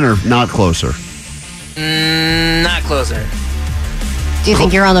moved in or not closer? Not closer. Do you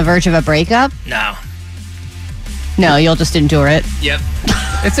think you're on the verge of a breakup? No. No, you'll just endure it. Yep.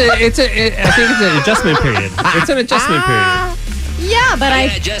 I think it's an adjustment period. It's an adjustment period. Yeah, but I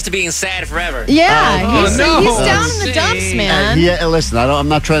adjust to being sad forever. Yeah, he's down in the dumps, man. Listen, I'm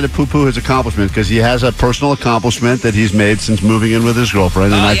not trying to poo-poo his accomplishment because he has a personal accomplishment that he's made since moving in with his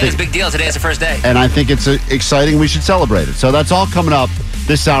girlfriend. And I think it's a big deal. Today's the first day. And I think it's exciting. We should celebrate it. So that's all coming up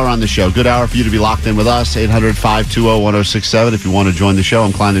this hour on the show. Good hour for you to be locked in with us. 800-520-1067 if you want to join the show.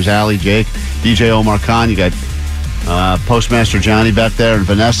 I'm Kleiners Alley, Jake, DJ Omar Khan. You got Postmaster Johnny back there and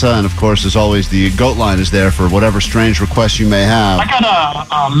Vanessa. And, of course, as always, the GOAT line is there for whatever strange requests you may have. I got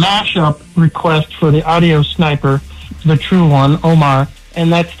a mashup request for the audio sniper, the true one, Omar,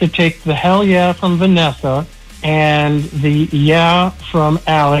 and that's to take the hell yeah from Vanessa and the yeah from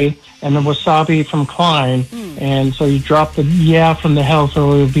Allie and the wasabi from Klein. And so you drop the yeah from the hell,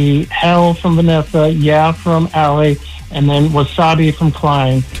 so it would be hell from Vanessa, yeah from Allie, and then wasabi from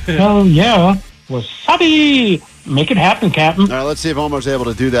Klein. Hell yeah, wasabi! Make it happen, Captain. All right, let's see if Omar's able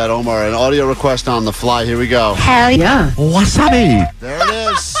to do that. Omar, an audio request on the fly. Here we go. Hell yeah. Wasabi. There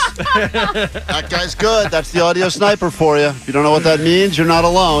it is. That guy's good. That's the audio sniper for you. If you don't know what that means, you're not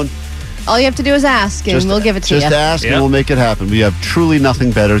alone. All you have to do is ask, and we'll give it to you. Just ask, and we'll make it happen. We have truly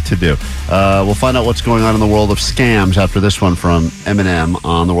nothing better to do. We'll find out what's going on in the world of scams after this one from Eminem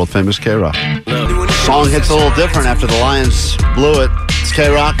on the world-famous K-Rock. Song hits a little different after the Lions blew it. It's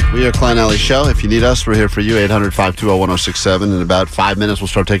K-Rock. We are Klein Alley Show. If you need us, we're here for you, 800-520-1067. In about 5 minutes, we'll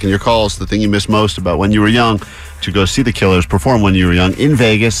start taking your calls. The thing you missed most about when you were young to go see the Killers perform when you were young in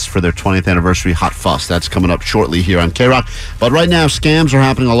Vegas for their 20th anniversary Hot Fuss. That's coming up shortly here on K-Rock. But right now, scams are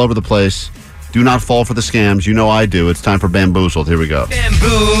happening all over the place. Do not fall for the scams. You know I do. It's time for Bamboozled. Here we go.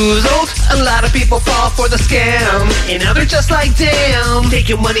 Bamboozled. A lot of people fall for the scam. And now they're just like, damn. Take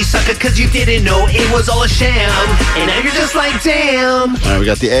your money, sucker, because you didn't know it was all a sham. And now you're just like, damn. All right, we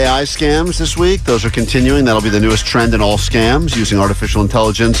got the AI scams this week. Those are continuing. That'll be the newest trend in all scams, using artificial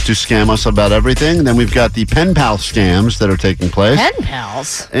intelligence to scam us about everything. And then we've got the pen pal scams that are taking place. Pen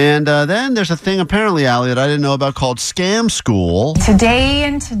pals? And then there's a thing, apparently, Allie, that I didn't know about called Scam School. Today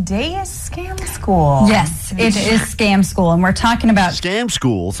is Scam School. Yes, it is Scam School, and we're talking about Scam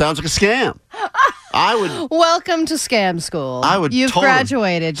School. Sounds like a scam. Welcome to Scam School. You've totally-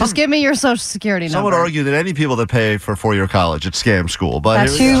 graduated. Just give me your social security Some number. would argue that any people that pay for four-year college, it's Scam School. But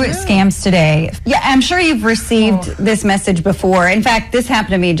here we two go. scams today. Yeah, I'm sure you've received this message before. In fact, this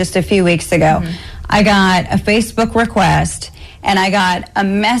happened to me just a few weeks ago. I got a Facebook request, and I got a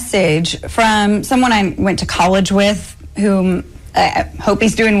message from someone I went to college with, whom I hope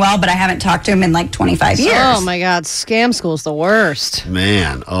he's doing well, but I haven't talked to him in like 25 years. Oh, my God. Scam School's the worst.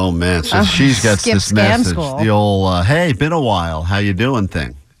 Man, oh, man. So she's got skip this Scam message. School. The old, hey, been a while. How you doing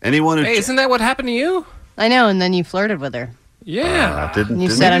thing. Anyone who... Hey, isn't that what happened to you? I know, and then you flirted with her. Yeah. Didn't You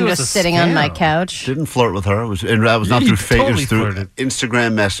said, I'm just sitting on my couch. Didn't flirt with her. And that was not You through totally it was through flirted.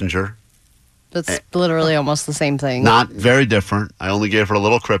 Instagram Messenger. That's literally almost the same thing. Not very different. I only gave her a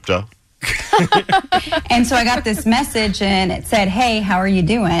little crypto. And so I got this message, and it said, hey, how are you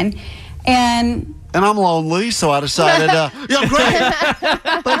doing? And I'm lonely, so I decided, yeah,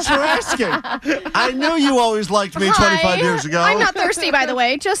 great. Thanks for asking. I knew you always liked me 25 years ago. I'm not thirsty, by the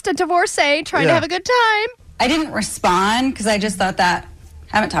way. Just a divorcee trying to have a good time. I didn't respond because I just thought that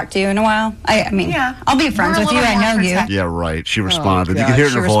I haven't talked to you in a while. I mean, I'll be friends with you. I know you. Yeah, right. She responded. You God, could hear it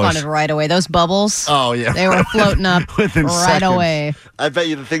in she her voice. responded right away. Those bubbles. Oh, yeah. They were floating up Within right seconds. away. I bet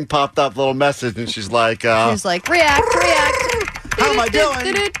you the thing popped up, little message, and she's like, She's like, react. How am I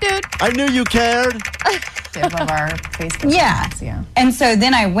doing? I knew you cared. Of our Facebook. Yeah. And so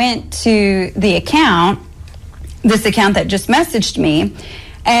then I went to the account, this account that just messaged me,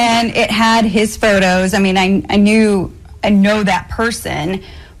 and it had his photos. I mean, I know that person,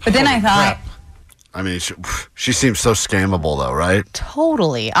 but then I thought, I mean, she seems so scammable, though, right?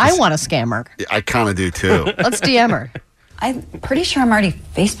 Totally. I want to scam her. I kind of do, too. Let's DM her. I'm pretty sure I'm already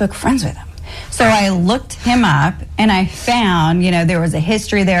Facebook friends with him. So I looked him up, and I found, there was a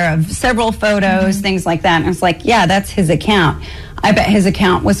history there of several photos, things like that. And I was like, yeah, that's his account. I bet his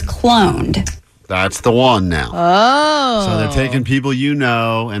account was cloned. That's the one now. Oh. So they're taking people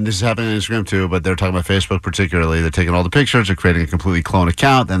and this is happening on Instagram too, but they're talking about Facebook particularly. They're taking all the pictures, they're creating a completely cloned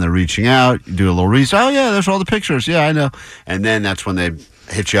account, then they're reaching out, you do a little research. Oh, yeah, there's all the pictures. Yeah, I know. And then that's when they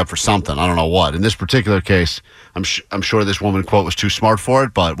hit you up for something. I don't know what. In this particular case, I'm sure this woman, quote, was too smart for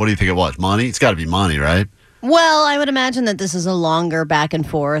it, but what do you think it was? Money? It's got to be money, right? Well, I would imagine that this is a longer back and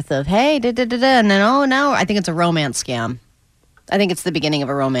forth of, hey, and then, oh, no, I think it's a romance scam. I think it's the beginning of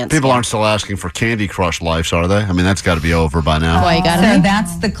a romance People scam. aren't still asking for Candy Crush lives, are they? I mean, that's got to be over by now. Boy, you got So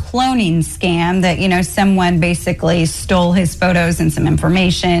that's the cloning scam that, someone basically stole his photos and some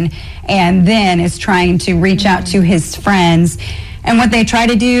information and then is trying to reach out to his friends. And what they try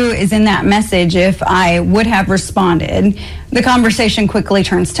to do is in that message, if I would have responded, the conversation quickly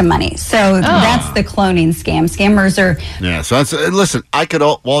turns to money. So that's the cloning scam. Scammers are... Yeah, so that's, listen, I could,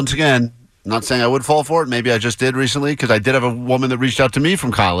 once again, not saying I would fall for it. Maybe I just did recently because I did have a woman that reached out to me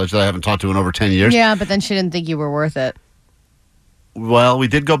from college that I haven't talked to in over 10 years. Yeah, but then she didn't think you were worth it. Well, we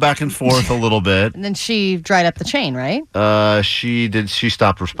did go back and forth a little bit. And then she dried up the chain, right? She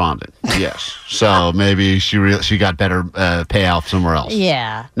stopped responding. Yes. So maybe she got better payoff somewhere else.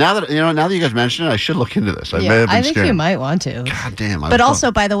 Yeah. Now that you guys mentioned it, I should look into this. I may have been I think scared. you might want to. God damn. But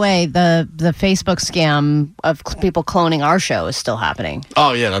also, by the way, the Facebook scam of people cloning our show is still happening.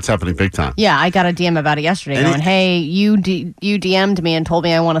 Oh, yeah, that's happening big time. Yeah, I got a DM about it yesterday going, hey, you DM'd me and told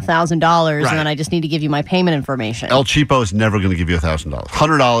me I want $1,000 and then I just need to give you my payment information. El Cheapo is never going to give you $1,000.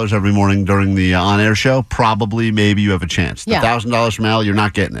 $100 every morning during the on-air show, probably, maybe you have a chance. The $1,000 from Al, you're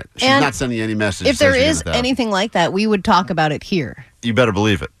not getting it. She's not sending you any message. If there is anything like that, we would talk about it here. You better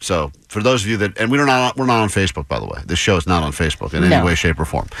believe it. So for those of you that, and we're not on Facebook, by the way. This show is not on Facebook in any way, shape, or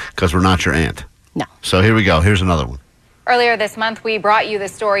form because we're not your aunt. No. So here we go. Here's another one. Earlier this month, we brought you the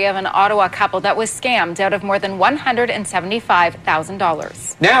story of an Ottawa couple that was scammed out of more than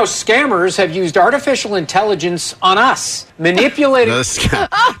 $175,000. Now, scammers have used artificial intelligence on us, manipulating...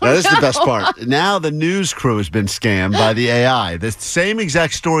 That is the best part. Now the news crew has been scammed by the AI. The same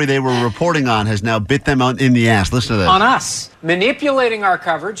exact story they were reporting on has now bit them in the ass. Listen to this. On us, manipulating our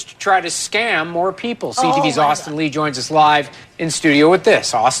coverage to try to scam more people. CTV's Austin Lee joins us live in studio with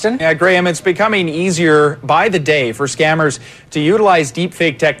this. Austin? Yeah, Graham, it's becoming easier by the day for scammers to utilize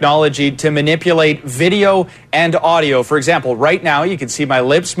deepfake technology to manipulate video and audio. For example, right now you can see my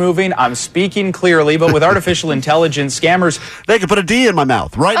lips moving. I'm speaking clearly, but with artificial intelligence, scammers... They could put a D in my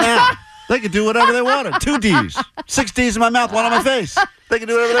mouth right now. They could do whatever they wanted. 2 Ds. 6 Ds in my mouth, 1 on my face. They can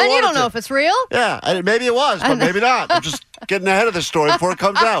do whatever they wanted. And you don't know if it's real? Yeah, maybe it was, but maybe not. I'm just getting ahead of this story before it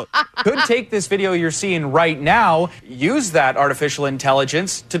comes out. Could take this video you're seeing right now, use that artificial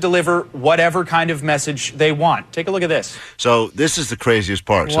intelligence to deliver whatever kind of message they want. Take a look at this. So this is the craziest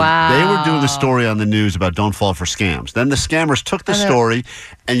part. Wow. So they were doing the story on the news about don't fall for scams. Then the scammers took the story,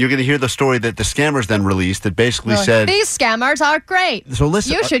 and you're going to hear the story that the scammers then released that basically said... These scammers are great. So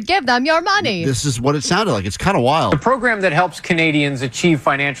listen... You should give them your money. This is what it sounded like. It's kind of wild. The program that helps Canadians achieve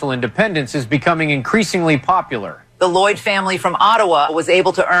financial independence is becoming increasingly popular. The Lloyd family from Ottawa was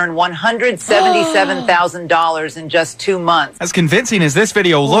able to earn $177,000 in just 2 months. As convincing as this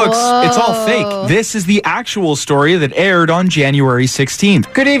video looks, it's all fake. This is the actual story that aired on January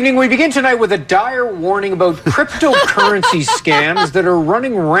 16th. Good evening. We begin tonight with a dire warning about cryptocurrency scams that are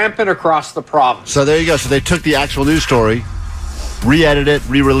running rampant across the province. So there you go. So they took the actual news story, re-edited it,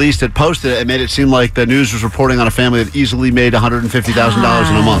 re-released it, posted it, and made it seem like the news was reporting on a family that easily made $150,000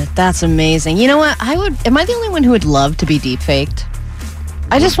 in a month. That's amazing. You know what? Am I the only one who would love to be deep-faked?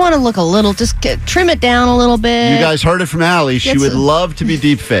 I just want to look a little, trim it down a little bit. You guys heard it from Allie. She would love to be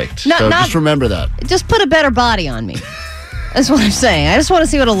deep-faked. So just remember that. Just put a better body on me. That's what I'm saying. I just want to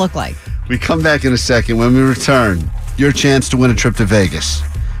see what it'll look like. We come back in a second. When we return, your chance to win a trip to Vegas.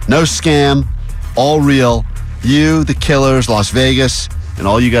 No scam, all real. You, the Killers, Las Vegas, and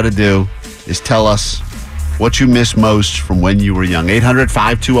all you got to do is tell us what you miss most from when you were young.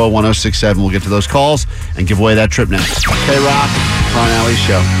 800-520-1067. We'll get to those calls and give away that trip next. K-Rock, Ron Alley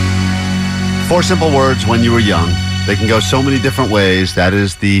Show. 4 simple words, when you were young. They can go so many different ways. That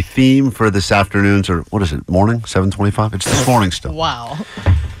is the theme for this afternoon's, or what is it, morning, 7:25? It's this morning still. Wow.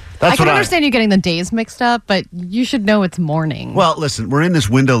 That's I can understand you getting the days mixed up, but you should know it's morning. Well, listen, we're in this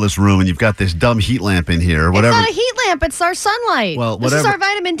windowless room, and you've got this dumb heat lamp in here. Or whatever. It's not a heat lamp. It's our sunlight. Well, this is our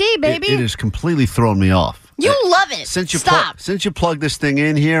vitamin D, baby. It has completely thrown me off. You love it. Stop. Since you plug this thing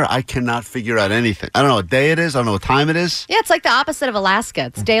in here, I cannot figure out anything. I don't know what day it is. I don't know what time it is. Yeah, it's like the opposite of Alaska.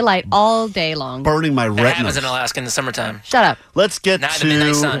 It's daylight all day long. Burning my That happens retinas. in Alaska in the summertime. Shut up. Let's get Not in the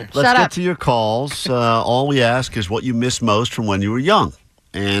midnight sun. Let's get to your calls. All we ask is what you miss most from when you were young.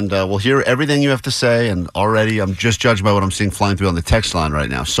 And we'll hear everything you have to say. And already, I'm just judged by what I'm seeing flying through on the text line right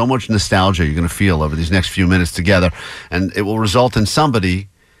now. So much nostalgia you're going to feel over these next few minutes together. And it will result in somebody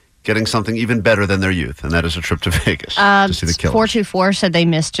getting something even better than their youth. And that is a trip to Vegas to see the Killers. 424 said they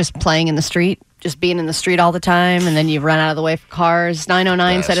missed just playing in the street, just being in the street all the time. And then you run out of the way for cars.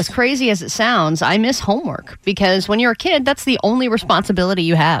 909 said, as crazy as it sounds, I miss homework. Because when you're a kid, that's the only responsibility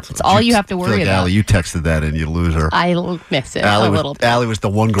you have. It's all you have to worry about. Allie, you texted that in, you loser. I miss it a little bit. Allie was the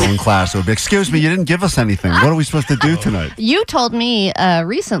one girl in class who would be, excuse me, you didn't give us anything. What are we supposed to do tonight? You told me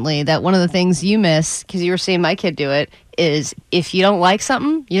recently that one of the things you miss, because you were seeing my kid do it, is if you don't like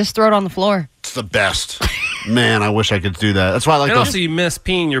something, you just throw it on the floor. It's the best. Man, I wish I could do that. That's why I like And also you miss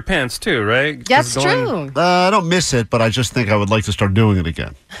peeing your pants too, right? That's true. I don't miss it, but I just think I would like to start doing it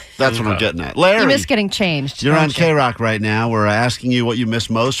again. That's what I'm getting at. Larry, You miss getting changed. you're don't on you? K-Rock right now. We're asking you what you miss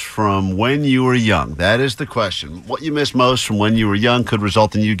most from when you were young. That is the question. What you miss most from when you were young could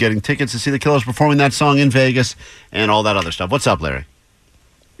result in you getting tickets to see the Killers performing that song in Vegas and all that other stuff. What's up, Larry?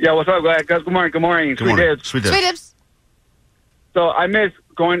 Yeah, what's up, guys? Good morning. Good morning. Good morning. Sweet dibs. Sweet dibs. So I miss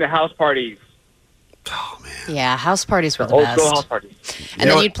going to house parties. Yeah, house parties were the Old best. school house parties. And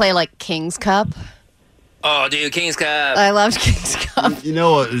then you'd play like King's Cup. Oh, dude, King's Cup. I loved King's Cup. You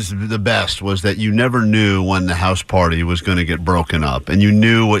know what was the best was that you never knew when the house party was going to get broken up. And you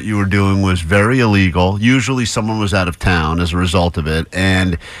knew what you were doing was very illegal. Usually someone was out of town as a result of it.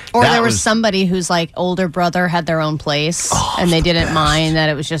 Or there was somebody whose like older brother had their own place and they didn't mind that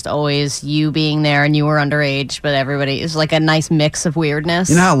it was just always you being there and you were underage, but everybody is like a nice mix of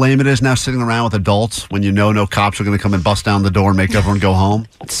weirdness. You know how lame it is now sitting around with adults when you know no cops are going to come and bust down the door and make everyone go home?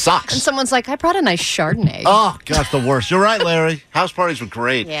 It sucks. And someone's like, I brought a nice Chardonnay. Oh, God, it's the worst. You're right, Larry. House parties were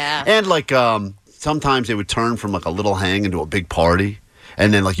great. Yeah. And, like, sometimes they would turn from, like, a little hang into a big party.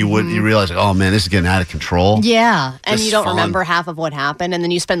 And then, like, you realize, like, oh, man, this is getting out of control. Yeah. And This you is don't fun. remember half of what happened. And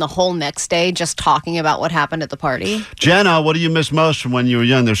then you spend the whole next day just talking about what happened at the party. Jenna, what do you miss most from when you were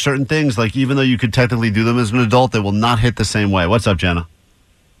young? There's certain things, like, even though you could technically do them as an adult, they will not hit the same way. What's up, Jenna?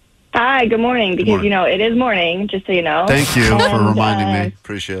 Hi, good morning. Because, morning. you know, it is morning, just so you know. Thank you for And, reminding me.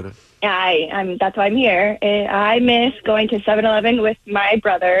 Appreciate it. That's why I'm here. I miss going to 7-Eleven with my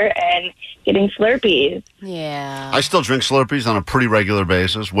brother and getting Slurpees. Yeah. I still drink Slurpees on a pretty regular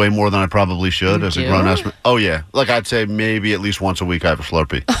basis, way more than I probably should as a do? grown-ass man. Oh, yeah. Like, I'd say maybe at least once a week I have a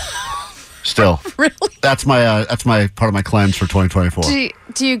Slurpee. Still. Really? That's my part of my cleanse for 2024.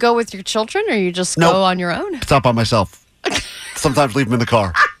 Do you go with your children or you just Nope. go on your own? Stop by myself. Sometimes leave them in the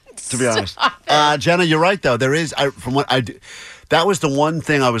car, to be honest. Jenna, you're right, though. There is, that was the one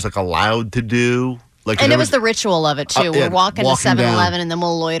thing I was, like, allowed to do. Like, And it was the ritual of it, too. yeah, We're walking to walking down. 7-Eleven and then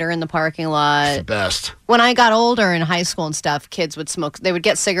we'll loiter in the parking lot. the best. When I got older in high school and stuff, kids would smoke. They would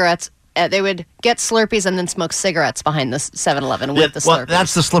get cigarettes. They would get Slurpees and then smoke cigarettes behind the 7-Eleven with the Slurpees. Well,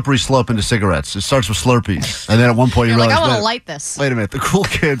 that's the slippery slope into cigarettes. It starts with Slurpees. And then at one point you You're like, realize, I want to wait- light this. Wait a minute, the cool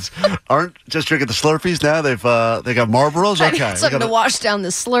kids aren't just drinking the Slurpees now. They got Marlboros. I Okay, need something to wash down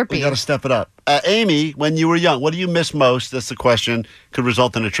this Slurpee. we got to step it up. Amy, when you were young, what do you miss most? That's the question. Could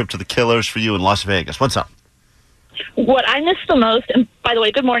result in a trip to the Killers for you in Las Vegas. What's up? What I miss the most, and by the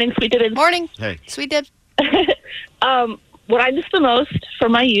way, good morning, Sweet Dibs. Morning. Hey. Sweet Dibs. What I miss the most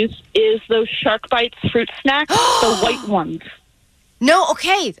from my youth is those Shark Bites fruit snacks, the white ones. No,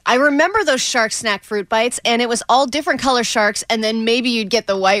 okay. I remember those Shark Snack fruit bites, and it was all different color sharks, and then maybe you'd get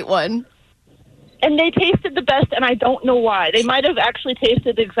the white one. And they tasted the best, and I don't know why. They might have actually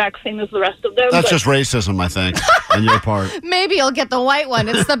tasted the exact same as the rest of them. That's but just racism, I think, on your part. Maybe you'll get the white one.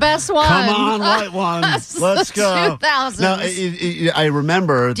 It's the best one. Come on, white one. That's Let's the go. 2000s. No, I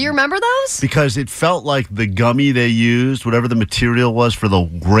remember. Do you remember those? Because it felt like the gummy they used, whatever the material was for the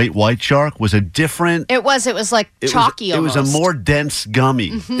great white shark, was a different. It was like chalky It was almost. a more dense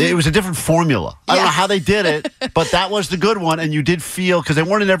gummy. It was a different formula. I don't know how they did it, but that was the good one. And you did feel, because they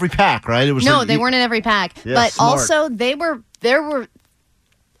weren't in every pack, right? It was No, they weren't in every pack. Yeah, but smart. also there were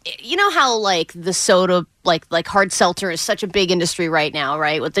you know how like the soda like hard seltzer is such a big industry right now,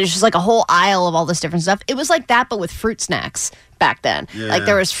 right? There's just like a whole aisle of all this different stuff. It was like that but with fruit snacks back then. Yeah. Like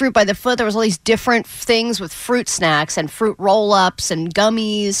there was fruit by the foot, there was all these different things with fruit snacks and fruit roll-ups and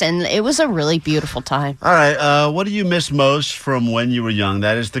gummies, and it was a really beautiful time. All right. What do you miss most from when you were young?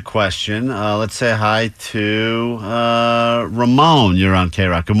 That is the question. Let's say hi to Ramon. You're on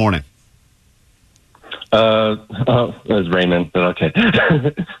K-Rock. Good morning. It was Raymond, but okay.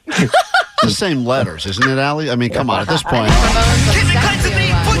 The same letters, isn't it, Allie? I mean, come on, at this point.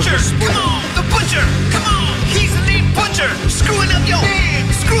 Butcher, come on, the butcher, come on, he's the lead butcher, screwing up your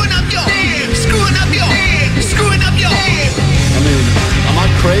head, screwing up your head, screwing up your head, screwing up your head. I mean, am I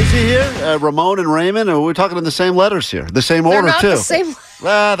crazy here? Ramon and Raymond, or we're talking in the same letters here? The same They're order, not too? the same.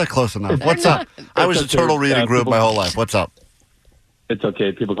 They're close enough. What's up? I was a turtle reading group my whole life. What's up? It's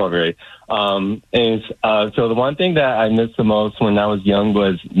okay. People call me Ray. So the one thing that I missed the most when I was young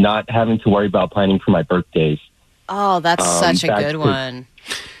was not having to worry about planning for my birthdays. Oh, that's such a back good to- one.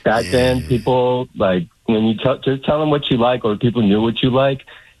 Back then, people, like, when you just tell them what you like, or people knew what you like,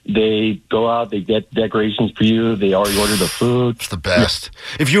 they go out, they get decorations for you, they already order the food. It's the best.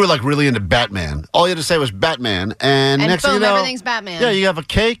 If you were, like, really into Batman, all you had to say was Batman, and next thing boom, you know, everything's Batman. Yeah, you have a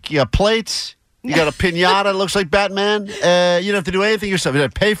cake, you have plates, you got a piñata that looks like Batman. You don't have to do anything yourself. You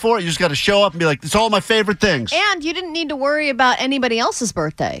don't have to pay for it. You just got to show up and be like, it's all my favorite things. And you didn't need to worry about anybody else's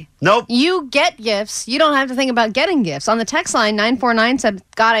birthday. Nope. You get gifts. You don't have to think about getting gifts. On the text line, 949 said,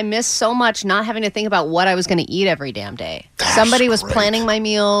 God, I miss so much not having to think about what I was going to eat every damn day. Somebody was planning my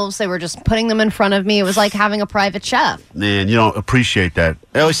meals. They were just putting them in front of me. It was like having a private chef. Man, you don't appreciate that.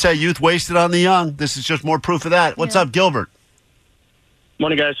 I always say youth wasted on the young. This is just more proof of that. What's up, Gilbert?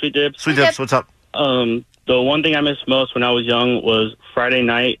 Morning, guys. Sweet Dibs. Sweet Dips, what's up? The The one thing I missed most when I was young was Friday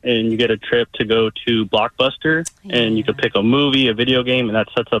night, and you get a trip to go to Blockbuster, and you could pick a movie, a video game, and that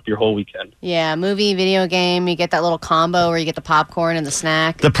sets up your whole weekend. Yeah, movie, video game. You get that little combo where you get the popcorn and the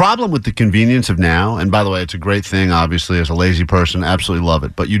snack. The problem with the convenience of now, and by the way, it's a great thing, obviously, as a lazy person, absolutely love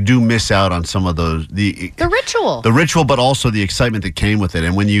it, but you do miss out on some of those, the ritual. The ritual, but also the excitement that came with it.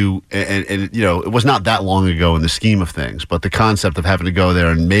 And when you, and you know, it was not that long ago in the scheme of things, but the concept of having to go there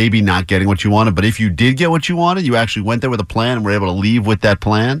and maybe not getting what you wanted, but if you did get what you wanted, you actually went there with a plan and were able to leave with that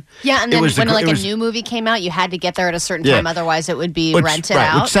plan. Yeah, and then when a new movie came out, you had to get there at a certain time, otherwise it would be rented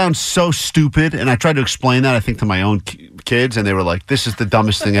out. Which sounds so stupid, and I tried to explain that, I think, to my own kids, and they were like, this is the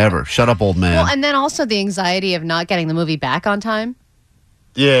dumbest thing ever. Shut up, old man. Well, and then also the anxiety of not getting the movie back on time.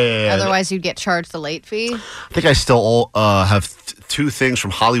 Yeah. Otherwise, you'd get charged the late fee. I think I still have two things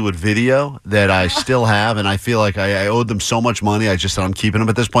from Hollywood Video that I still have, and I feel like I owed them so much money. I just said I'm keeping them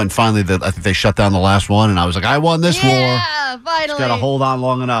at this point. And finally, I think they shut down the last one, and I was like, I won this war. Yeah, finally. Just got to hold on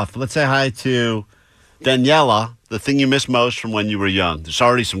long enough. Let's say hi to Daniela, the thing you miss most from when you were young. There's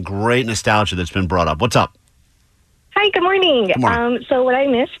already some great nostalgia that's been brought up. What's up? Hi, good morning. Good morning. So what I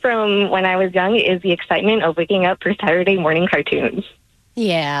miss from when I was young is the excitement of waking up for Saturday morning cartoons.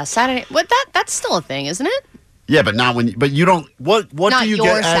 Yeah, Saturday. That's still a thing, isn't it? Yeah, but not when. But you don't. What Not do you your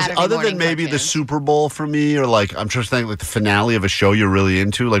get as Saturday other morning than maybe the cartoons. Super Bowl for me, or like I'm just thinking like the finale of a show you're really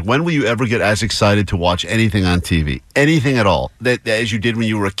into. Like when will you ever get as excited to watch anything on TV, anything at all, that as you did when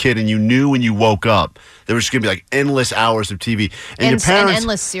you were a kid and you knew when you woke up there was just gonna be like endless hours of TV, and your parents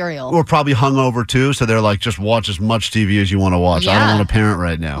endless cereal. were probably hungover too, so they're like, just watch as much TV as you want to watch. I Yeah. don't want a parent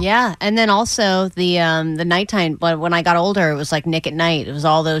right now. Yeah, and then also the nighttime. But when I got older, it was like Nick at Night. It was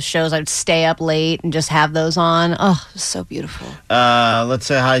all those shows. I'd stay up late and just have those on. Oh, it was so beautiful. Let's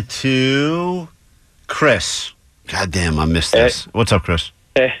say hi to Chris. God damn, I missed this. What's up, Chris?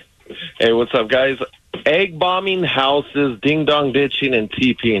 Hey, what's up, guys? Egg bombing houses, ding dong ditching, and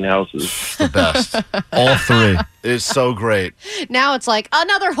TPing houses. The best. All three. It's so great. Now it's like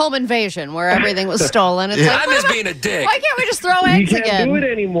another home invasion where everything was stolen. It's Yeah. like, I'm just being a dick. Why can't we just throw eggs You can't again? do it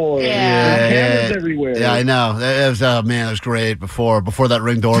anymore. Yeah. Cameras everywhere. Yeah, I know. That was, man, it was great before that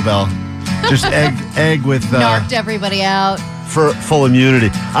Ring doorbell. Just egg with Narked everybody out. for full immunity.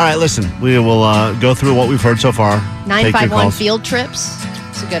 All right, listen, we will go through what we've heard so far. Take your 951 calls. field trips.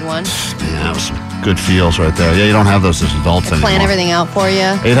 It's a good one. Yeah, that was some good feels right there. Yeah, you don't have those as adults They anymore. plan everything out for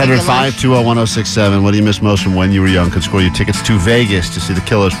you. 800-520-1067. What do you miss most from when you were young? Could score you tickets to Vegas to see the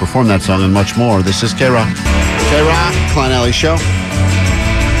Killers perform that song and much more. This is K-Rock. K-Rock, Klein Alley Show.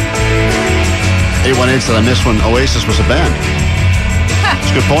 818 said I missed when Oasis was a band.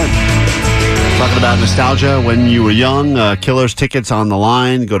 That's a good point. Talking about nostalgia when you were young. Killers tickets on the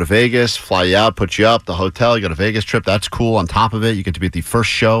line. Go to Vegas, fly you out, put you up. The hotel, you got a Vegas trip. That's cool. On top of it, you get to be at the first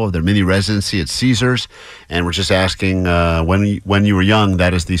show of their mini residency at Caesars. And we're just asking when you were young,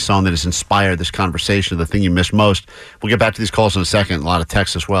 that is the song that has inspired this conversation, the thing you miss most. We'll get back to these calls in a second. A lot of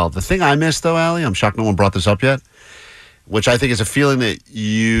texts as well. The thing I miss, though, Allie, I'm shocked no one brought this up yet, which I think is a feeling that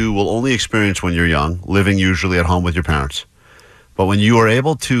you will only experience when you're young, living usually at home with your parents. But when you are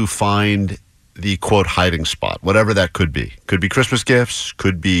able to find the quote hiding spot, whatever that could be Christmas gifts,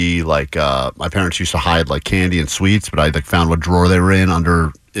 could be like my parents used to hide like candy and sweets, but I like found what drawer they were in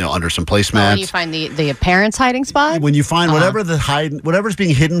under some placemats. When you find the parents' hiding spot? When you find whatever's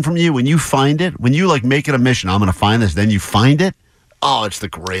being hidden from you, when you find it, when you like make it a mission, I'm going to find this, then you find it. Oh, it's the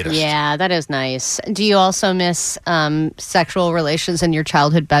greatest. Yeah, that is nice. Do you also miss sexual relations in your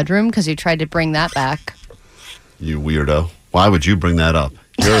childhood bedroom? Because you tried to bring that back. You weirdo. Why would you bring that up?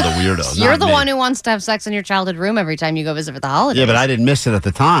 You're the weirdo. You're not the me. one who wants to have sex in your childhood room every time you go visit for the holidays. Yeah, but I didn't miss it at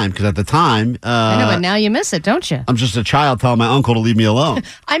the time, because at the time... I know, but now you miss it, don't you? I'm just a child telling my uncle to leave me alone.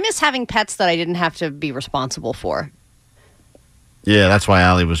 I miss having pets that I didn't have to be responsible for. Yeah, that's why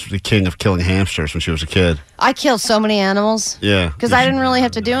Allie was the king of killing hamsters when she was a kid. I killed so many animals. Yeah. Because I didn't really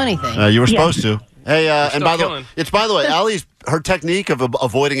have to do anything. You were supposed to. Hey, and still by killing. the way, Allie's her technique of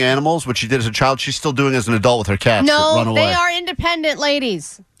avoiding animals, which she did as a child, she's still doing as an adult with her cats that run No, away. they are independent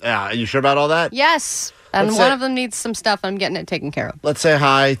ladies. Yeah, are you sure about all that? Yes. And Let's one say- of them needs some stuff. I'm getting it taken care of. Let's say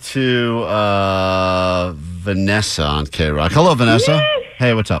hi to Vanessa on K-Rock. Hello, Vanessa. Yes.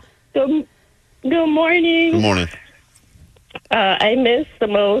 Hey, what's up? Good morning. Good morning. I miss the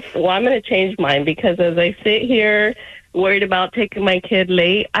most. Well, I'm going to change mine because as I sit here worried about taking my kid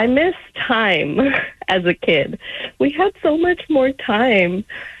late, I miss time as a kid. We had so much more time.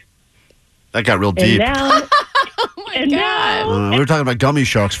 That got real And deep. now, my God. We were talking about gummy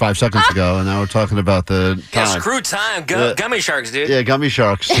sharks 5 seconds ago, and now we're talking about the Yeah, time. screw time. Gummy sharks, dude. Yeah, gummy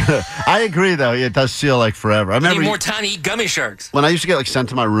sharks. I agree, though. It does feel like forever. I You need remember more time to eat gummy sharks. when I used to get sent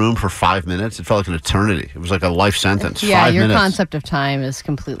to my room for 5 minutes, it felt like an eternity. It was like a life sentence. Yeah, 5 your minutes. concept of time is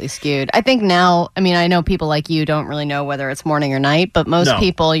completely skewed. I think now, I mean, I know people like you don't really know whether it's morning or night, but most No.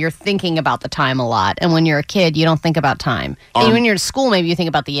 people, you're thinking about the time a lot. And when you're a kid, you don't think about time. And when you're at school, maybe you think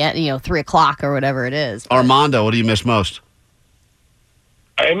about the 3 o'clock or whatever it is. Armando, what do you miss most?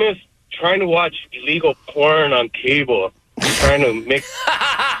 I miss trying to watch illegal porn on cable. Trying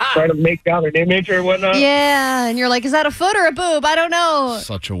to make out an image or whatnot. Yeah, and you're like, is that a foot or a boob? I don't know.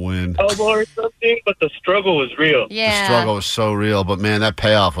 Such a win. Elbow or something, but the struggle was real. Yeah. The struggle was so real, but man, that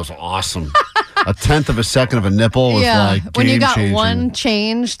payoff was awesome. A tenth of a second of a nipple was like when you got game-changing. one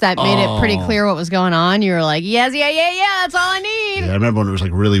change that made it pretty clear what was going on, you were like, yes, yeah, that's all I need. Yeah, I remember when it was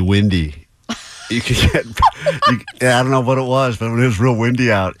like really windy. You could get, I don't know what it was, but when it was real windy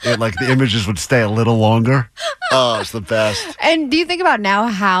out, like the images would stay a little longer. Oh, it's the best. And do you think about now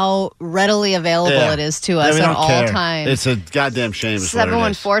how readily available Yeah. it is to Yeah, us we at don't all care. times? It's a goddamn shame. Is what it is.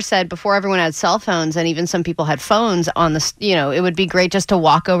 714 said before everyone had cell phones and even some people had phones on the, it would be great just to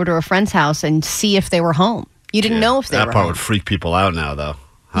walk over to a friend's house and see if they were home. You didn't know if they That were part home. would freak people out now, though.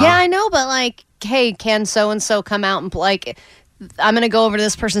 Huh? Yeah, I know, but like, hey, can so-and-so come out and like, I'm going to go over to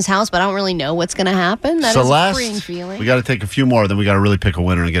this person's house, but I don't really know what's going to happen. That is Celeste, a freeing feeling. we got to take a few more, then we got to really pick a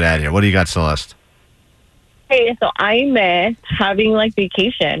winner and get out of here. What do you got, Celeste? Hey, so I miss having like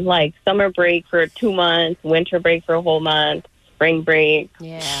vacation, like summer break for 2 months, winter break for a whole month, spring break.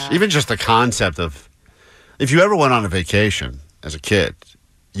 Yeah. Even just the concept of, if you ever went on a vacation as a kid,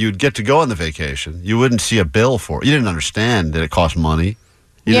 you'd get to go on the vacation. You wouldn't see a bill for it. You didn't understand that it cost money.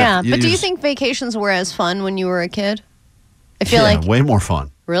 Yeah, but do you think vacations were as fun when you were a kid? I feel like, way more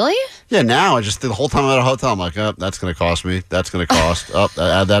fun. really? Yeah, now I just, the whole time I'm at a hotel, I'm like, oh, that's going to cost me. That's going to cost.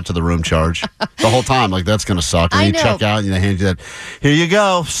 Add that to the room charge. The whole time, like, that's going to suck. And I you know. check out and they hand you that. Here you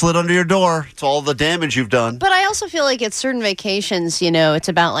go. Slid under your door. It's all the damage you've done. But I also feel like at certain vacations, it's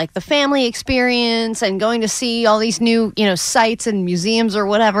about like the family experience and going to see all these new, sites and museums or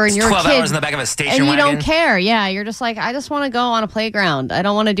whatever. And It's you're 12 a kid, hours in the back of a station and you wagon. don't care. Yeah, you're just like, I just want to go on a playground. I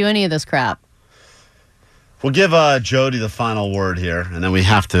don't want to do any of this crap. We'll give Jody the final word here, and then we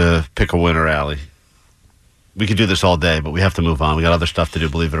have to pick a winner, Allie. We could do this all day, but we have to move on. We got other stuff to do,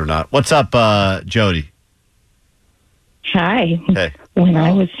 believe it or not. What's up, Jody? Hi. Hey. When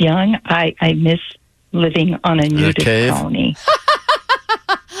I was young, I miss living on a nudist cave? colony.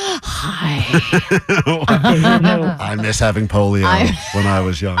 I miss having polio when I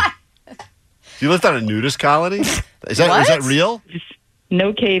was young. You lived on a nudist colony? Is that real?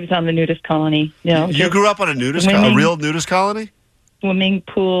 No caves on the nudist colony. No. You just grew up on a nudist, a real nudist colony? swimming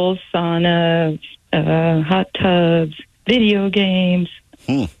pools, sauna, hot tubs, video games.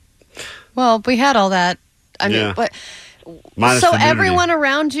 Well, we had all that. I mean, Yeah. but Minus so the nudity. everyone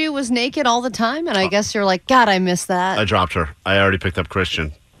around you was naked all the time, and I guess you're like, God, I miss that. I dropped her. I already picked up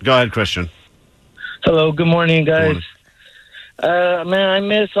Christian. Go ahead, Christian. Hello, good morning, guys. Man, I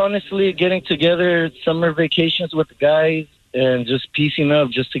miss, honestly, getting together at summer vacations with the guys and just piecing up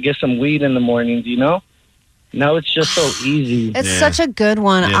just to get some weed in the mornings, Now it's just so easy. It's such a good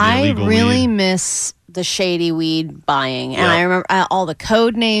one. Yeah, the I illegal really weed. miss the shady weed buying. And Yeah. I remember all the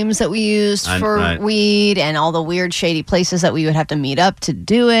code names that we used for right. weed and all the weird, shady places that we would have to meet up to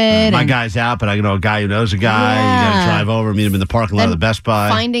do it. My and guy's out, but I know a guy who knows a guy. You got Yeah. to drive over, meet him in the parking lot of the Best Buy.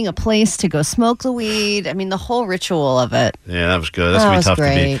 finding a place to go smoke the weed. I mean, the whole ritual of it. Yeah, that was good. That's That going to was be tough to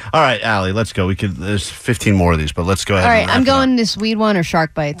great. beat. All right, Allie, let's go. There's 15 more of these, but let's go ahead All right, and wrap I'm it up. going this weed one or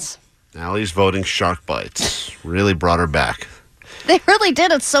shark bites. Allie's voting shark bites. Really brought her back. They really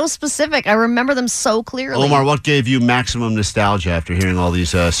did. It's so specific. I remember them so clearly. Omar, what gave you maximum nostalgia after hearing all these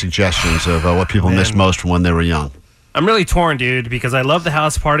suggestions of what people missed most from when they were young? I'm really torn, dude, because I love the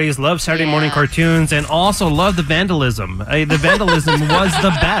house parties, love Saturday morning cartoons, and also love the vandalism. The vandalism was the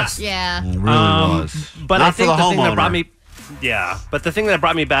best. Yeah. It really was. But Not I for think the the thing that homeowner. brought me, but the thing that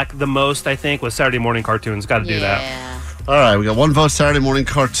brought me back the most, I think, was Saturday morning cartoons. Got to do that. All right, we got one vote Saturday morning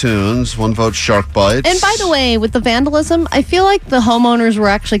cartoons, one vote shark bites. And by the way, with the vandalism, I feel like the homeowners were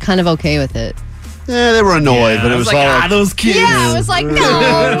actually kind of okay with it. Yeah, they were annoyed, but it was all like, those kids. Yeah, it was like,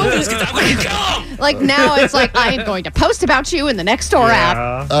 no. Like now it's like, I am going to post about you in the next door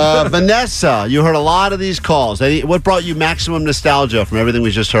app. Vanessa, you heard a lot of these calls. What brought you maximum nostalgia from everything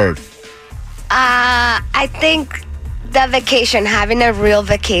we just heard? I think the vacation, having a real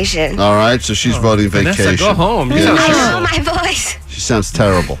vacation. All right, so she's voting Vanessa, vacation. go home. You Yeah, sound I she- know my voice. She sounds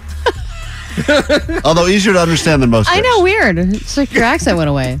terrible. Although easier to understand than most I days. know, weird. It's like your accent went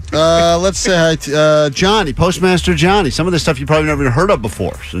away. Let's say hi to Johnny, Postmaster Johnny. Some of this stuff you probably never even heard of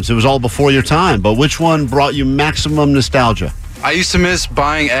before, since it was all before your time. But which one brought you maximum nostalgia? I used to miss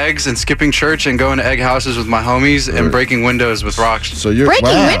buying eggs and skipping church and going to egg houses with my homies and breaking windows with rocks. So you're Breaking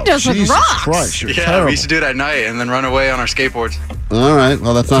windows with Jesus rocks? Christ, you're Yeah, terrible. we used to do it at night and then run away on our skateboards. All right,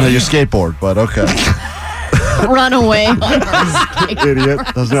 well, that's not how you skateboard, but okay. Run away. Idiot.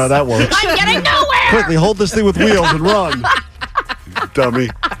 Doesn't know how that works. I'm getting nowhere. Quickly, hold this thing with wheels and run. Dummy.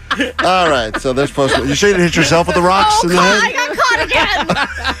 All right, so there's you sure you didn't hit yourself with the rocks in the head? I got caught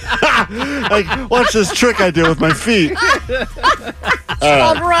again. Like, watch this trick I do with my feet. It's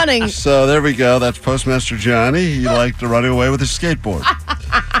called running. So there we go. That's Postmaster Johnny. He liked running away with his skateboard.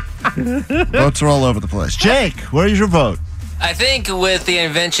 Votes are all over the place. Jake, where's your vote? I think with the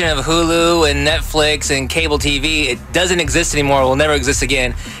invention of Hulu and Netflix and cable TV, it doesn't exist anymore, will never exist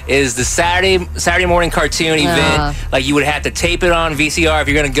again, is the Saturday morning cartoon event. Like, you would have to tape it on VCR if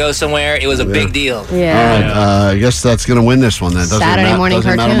you're going to go somewhere. It was a big deal. All right, I guess that's going to win this one then. Saturday morning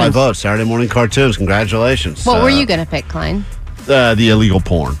doesn't matter my cartoons. vote. Saturday morning cartoons. Congratulations. What were you going to pick, Klein? The illegal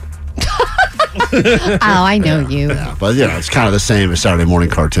porn. Oh, I know you. Yeah, but, it's kind of the same as Saturday morning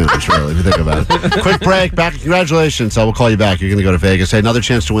cartoons, really, if you think about it. Quick break. Back. Congratulations. We'll call you back. You're going to go to Vegas. Hey, another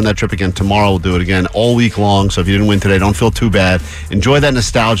chance to win that trip again tomorrow. We'll do it again all week long. So if you didn't win today, don't feel too bad. Enjoy that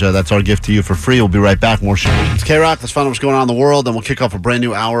nostalgia. That's our gift to you for free. We'll be right back. More show. It's K-Rock. Let's find out what's going on in the world. Then we'll kick off a brand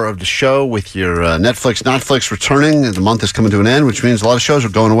new hour of the show with your Netflix returning. The month is coming to an end, which means a lot of shows are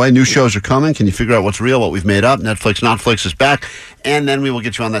going away. New shows are coming. Can you figure out what's real, what we've made up? Netflix is back. And then we will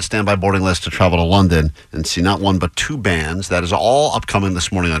get you on that standby boarding list to travel to London and see not one but two bands. That is all upcoming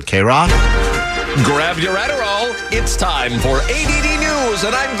this morning on K-Rock. Grab your Adderall. It's time for ADD News,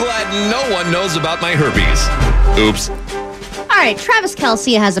 and I'm glad no one knows about my herpes. Oops. All right, Travis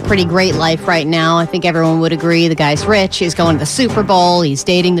Kelce has a pretty great life right now. I think everyone would agree. The guy's rich. He's going to the Super Bowl. He's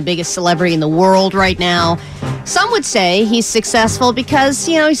dating the biggest celebrity in the world right now. Some would say he's successful because,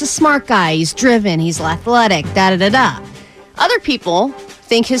 he's a smart guy. He's driven. He's athletic, da-da-da-da. Other people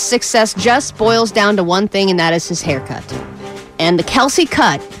think his success just boils down to one thing, and that is his haircut. And the Kelce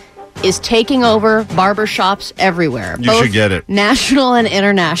cut is taking over barbershops everywhere. You should get it. National and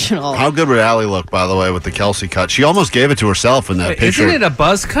international. How good would Allie look, by the way, with the Kelce cut? She almost gave it to herself in that picture. Isn't it a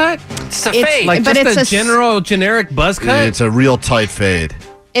buzz cut? It's a fade. Like but just it's a generic buzz cut? It's a real tight fade.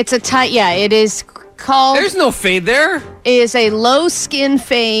 It's a tight, it is called... There's no fade there. Is a low skin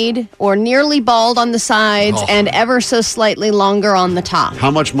fade or nearly bald on the sides and ever so slightly longer on the top. How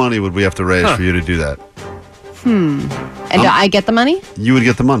much money would we have to raise for you to do that? And do I get the money? You would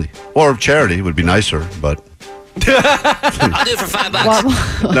get the money. Or charity would be nicer, but... I'll do it for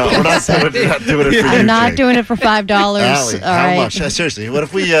 $5. No, we're not doing it for you, I'm not Jake. doing it for $5. Allie, All how right. much? Seriously, what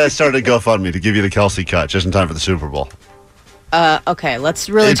if we started a GoFundMe to give you the Kelce cut just in time for the Super Bowl? Okay, let's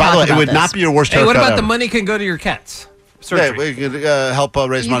really Hey, talk by the way, about it would this. not be your worst Hey, haircut what about ever. the money can go to your cats? Yeah, Surgery. we could help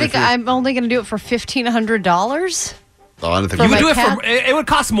raise You money think for you. I'm only going to do it for $1,500? Oh, I didn't think for You would my do it cat? for... It would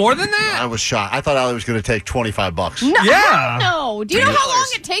cost more than that? I was shocked. I thought Allie was going to take $25. No, Yeah. no. Do you know how long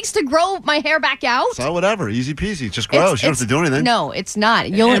it takes to grow my hair back out? So whatever, easy peasy. It just grows. You don't have to do anything. No, it's not.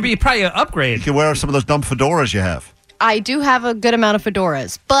 It'd be probably an upgrade. You can wear some of those dumb fedoras you have. I do have a good amount of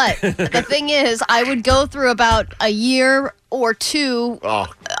fedoras, but the thing is, I would go through about a year or two God,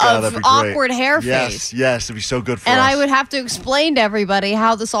 of that'd be great. awkward hair Yes, face. yes, it'd be so good for And us. I would have to explain to everybody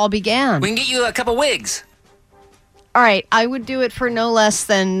how this all began. We can get you a couple wigs. All right, I would do it for no less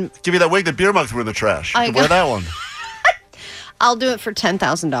than... Give me that wig that beer mugs were in the trash. You I can wear got- that one. I'll do it for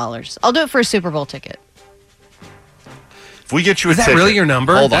 $10,000. I'll do it for a Super Bowl ticket. If we get you a Is that ticket, really your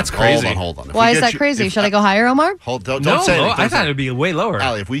number? Hold on, That's crazy. Hold on. If Why we is get that you- crazy? if- Should I go higher, Omar? Don't No, say anything. I thought it would be way lower.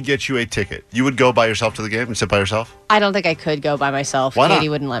 Allie, if we get you a ticket, you would go by yourself to the game and sit by yourself? I don't think I could go by myself. Why not? Katie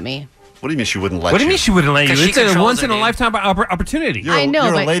wouldn't let me. What do you mean she wouldn't let you? What do you mean she wouldn't let you? 'Cause she It's a controls once it, in a dude. lifetime opportunity. You're I know,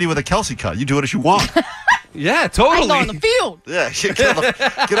 You're a but- lady with a Kelce cut. You do it as you want. Yeah, I totally. go on the field. Yeah, get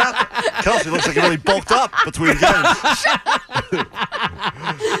out. Kelsey looks like you're really bulked up between games.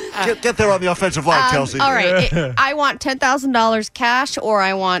 get there on the offensive line, Kelsey. All right, I want $10,000 cash, or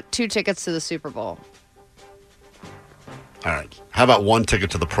I want 2 tickets to the Super Bowl. All right. How about one ticket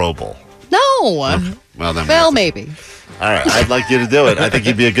to the Pro Bowl? No. Well, then. Well, maybe. All right. I'd like you to do it. I think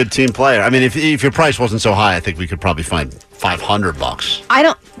you'd be a good team player. I mean, if your price wasn't so high, I think we could probably find $500. I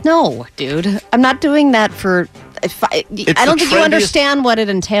don't know, dude. I'm not doing that for. I don't think you understand what it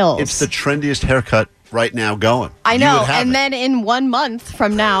entails. It's the trendiest haircut right now going. I You know, would have and it. then in 1 month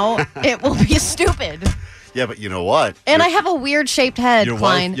from now, it will be stupid. Yeah, but you know what? And I have a weird shaped head, Your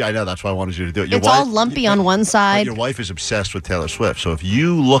Klein. wife, yeah, I know. That's why I wanted you to do it. It's all lumpy on one But side. your wife is obsessed with Taylor Swift. So if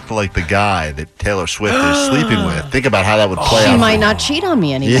you look like the guy that Taylor Swift is sleeping with, think about how that would play out. She might not cheat on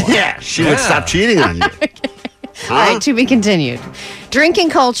me anymore. Yeah, she would stop cheating on you. All right, to be continued. Drinking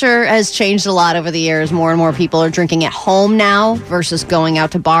culture has changed a lot over the years. More and more people are drinking at home now versus going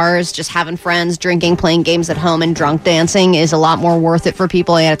out to bars. Just having friends, drinking, playing games at home, and drunk dancing is a lot more worth it for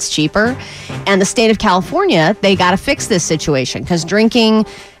people, and it's cheaper. And the state of California, they got to fix this situation because drinking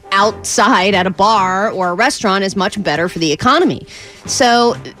outside at a bar or a restaurant is much better for the economy.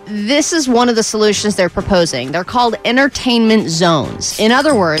 So this is one of the solutions they're proposing. They're called entertainment zones. In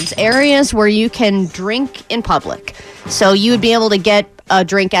other words, areas where you can drink in public. So you would be able to get a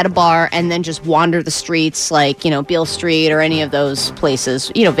drink at a bar and then just wander the streets like, Beale Street or any of those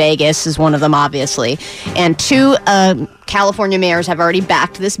places. Vegas is one of them, obviously. And 2 California mayors have already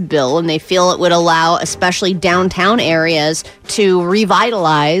backed this bill, and they feel it would allow especially downtown areas to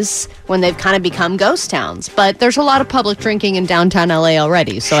revitalize when they've kind of become ghost towns. But there's a lot of public drinking in downtown LA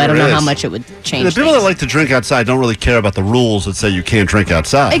already, so I don't know how much it would change. The people that like to drink outside don't really care about the rules that say you can't drink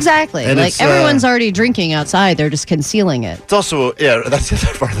outside. Exactly. And like everyone's already drinking outside. They're just concealing it. It's also, that's the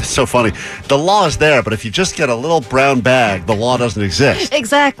other part that's so funny. The law is there, but if you just get a little brown bag, the law doesn't exist.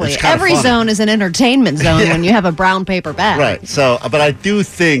 Exactly. It's kinda Every funny. zone is an entertainment zone when you have a brown paper bag. Right. So, but I do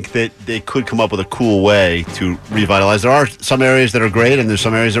think that they could come up with a cool way to revitalize. There are some areas that are great, and there's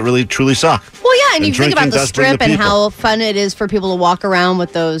some areas that really, truly suck. Well, yeah, and you think about drinking the does bring the strip and people. how fun it is for people to walk around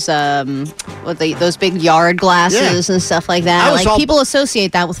with those those big yard glasses and stuff like I that. was Like all- people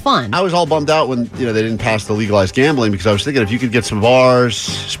associate that with fun. I was all bummed out when they didn't pass the legalized gambling because I was thinking if you could get some bars,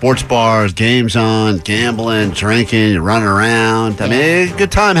 sports bars, games on, gambling, drinking, you're running around. I mean, a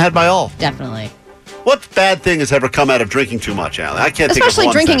good time had by all. Definitely. What bad thing has ever come out of drinking too much, Allie? I can't think of Especially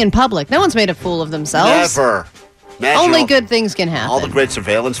one drinking thing. in public. No one's made a fool of themselves. Never. Imagine Only all- good things can happen. All the great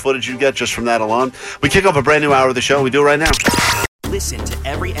surveillance footage you get just from that alone. We kick off a brand new hour of the show. We do it right now. Listen to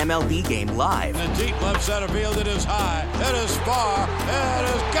every MLB game live. In the deep left center field, it is high, it is far, it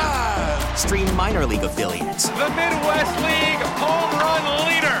is gone. Stream minor league affiliates. The Midwest League home run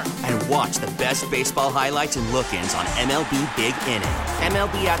leader. And watch the best baseball highlights and look-ins on MLB Big Inning.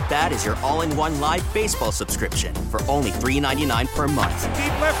 MLB At Bat is your all-in-one live baseball subscription for only $3.99 per month.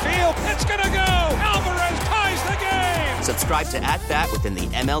 Deep left field, it's gonna go. Alvarez ties the game. Subscribe to At Bat within the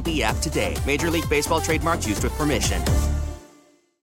MLB app today. Major League Baseball trademarks used with permission.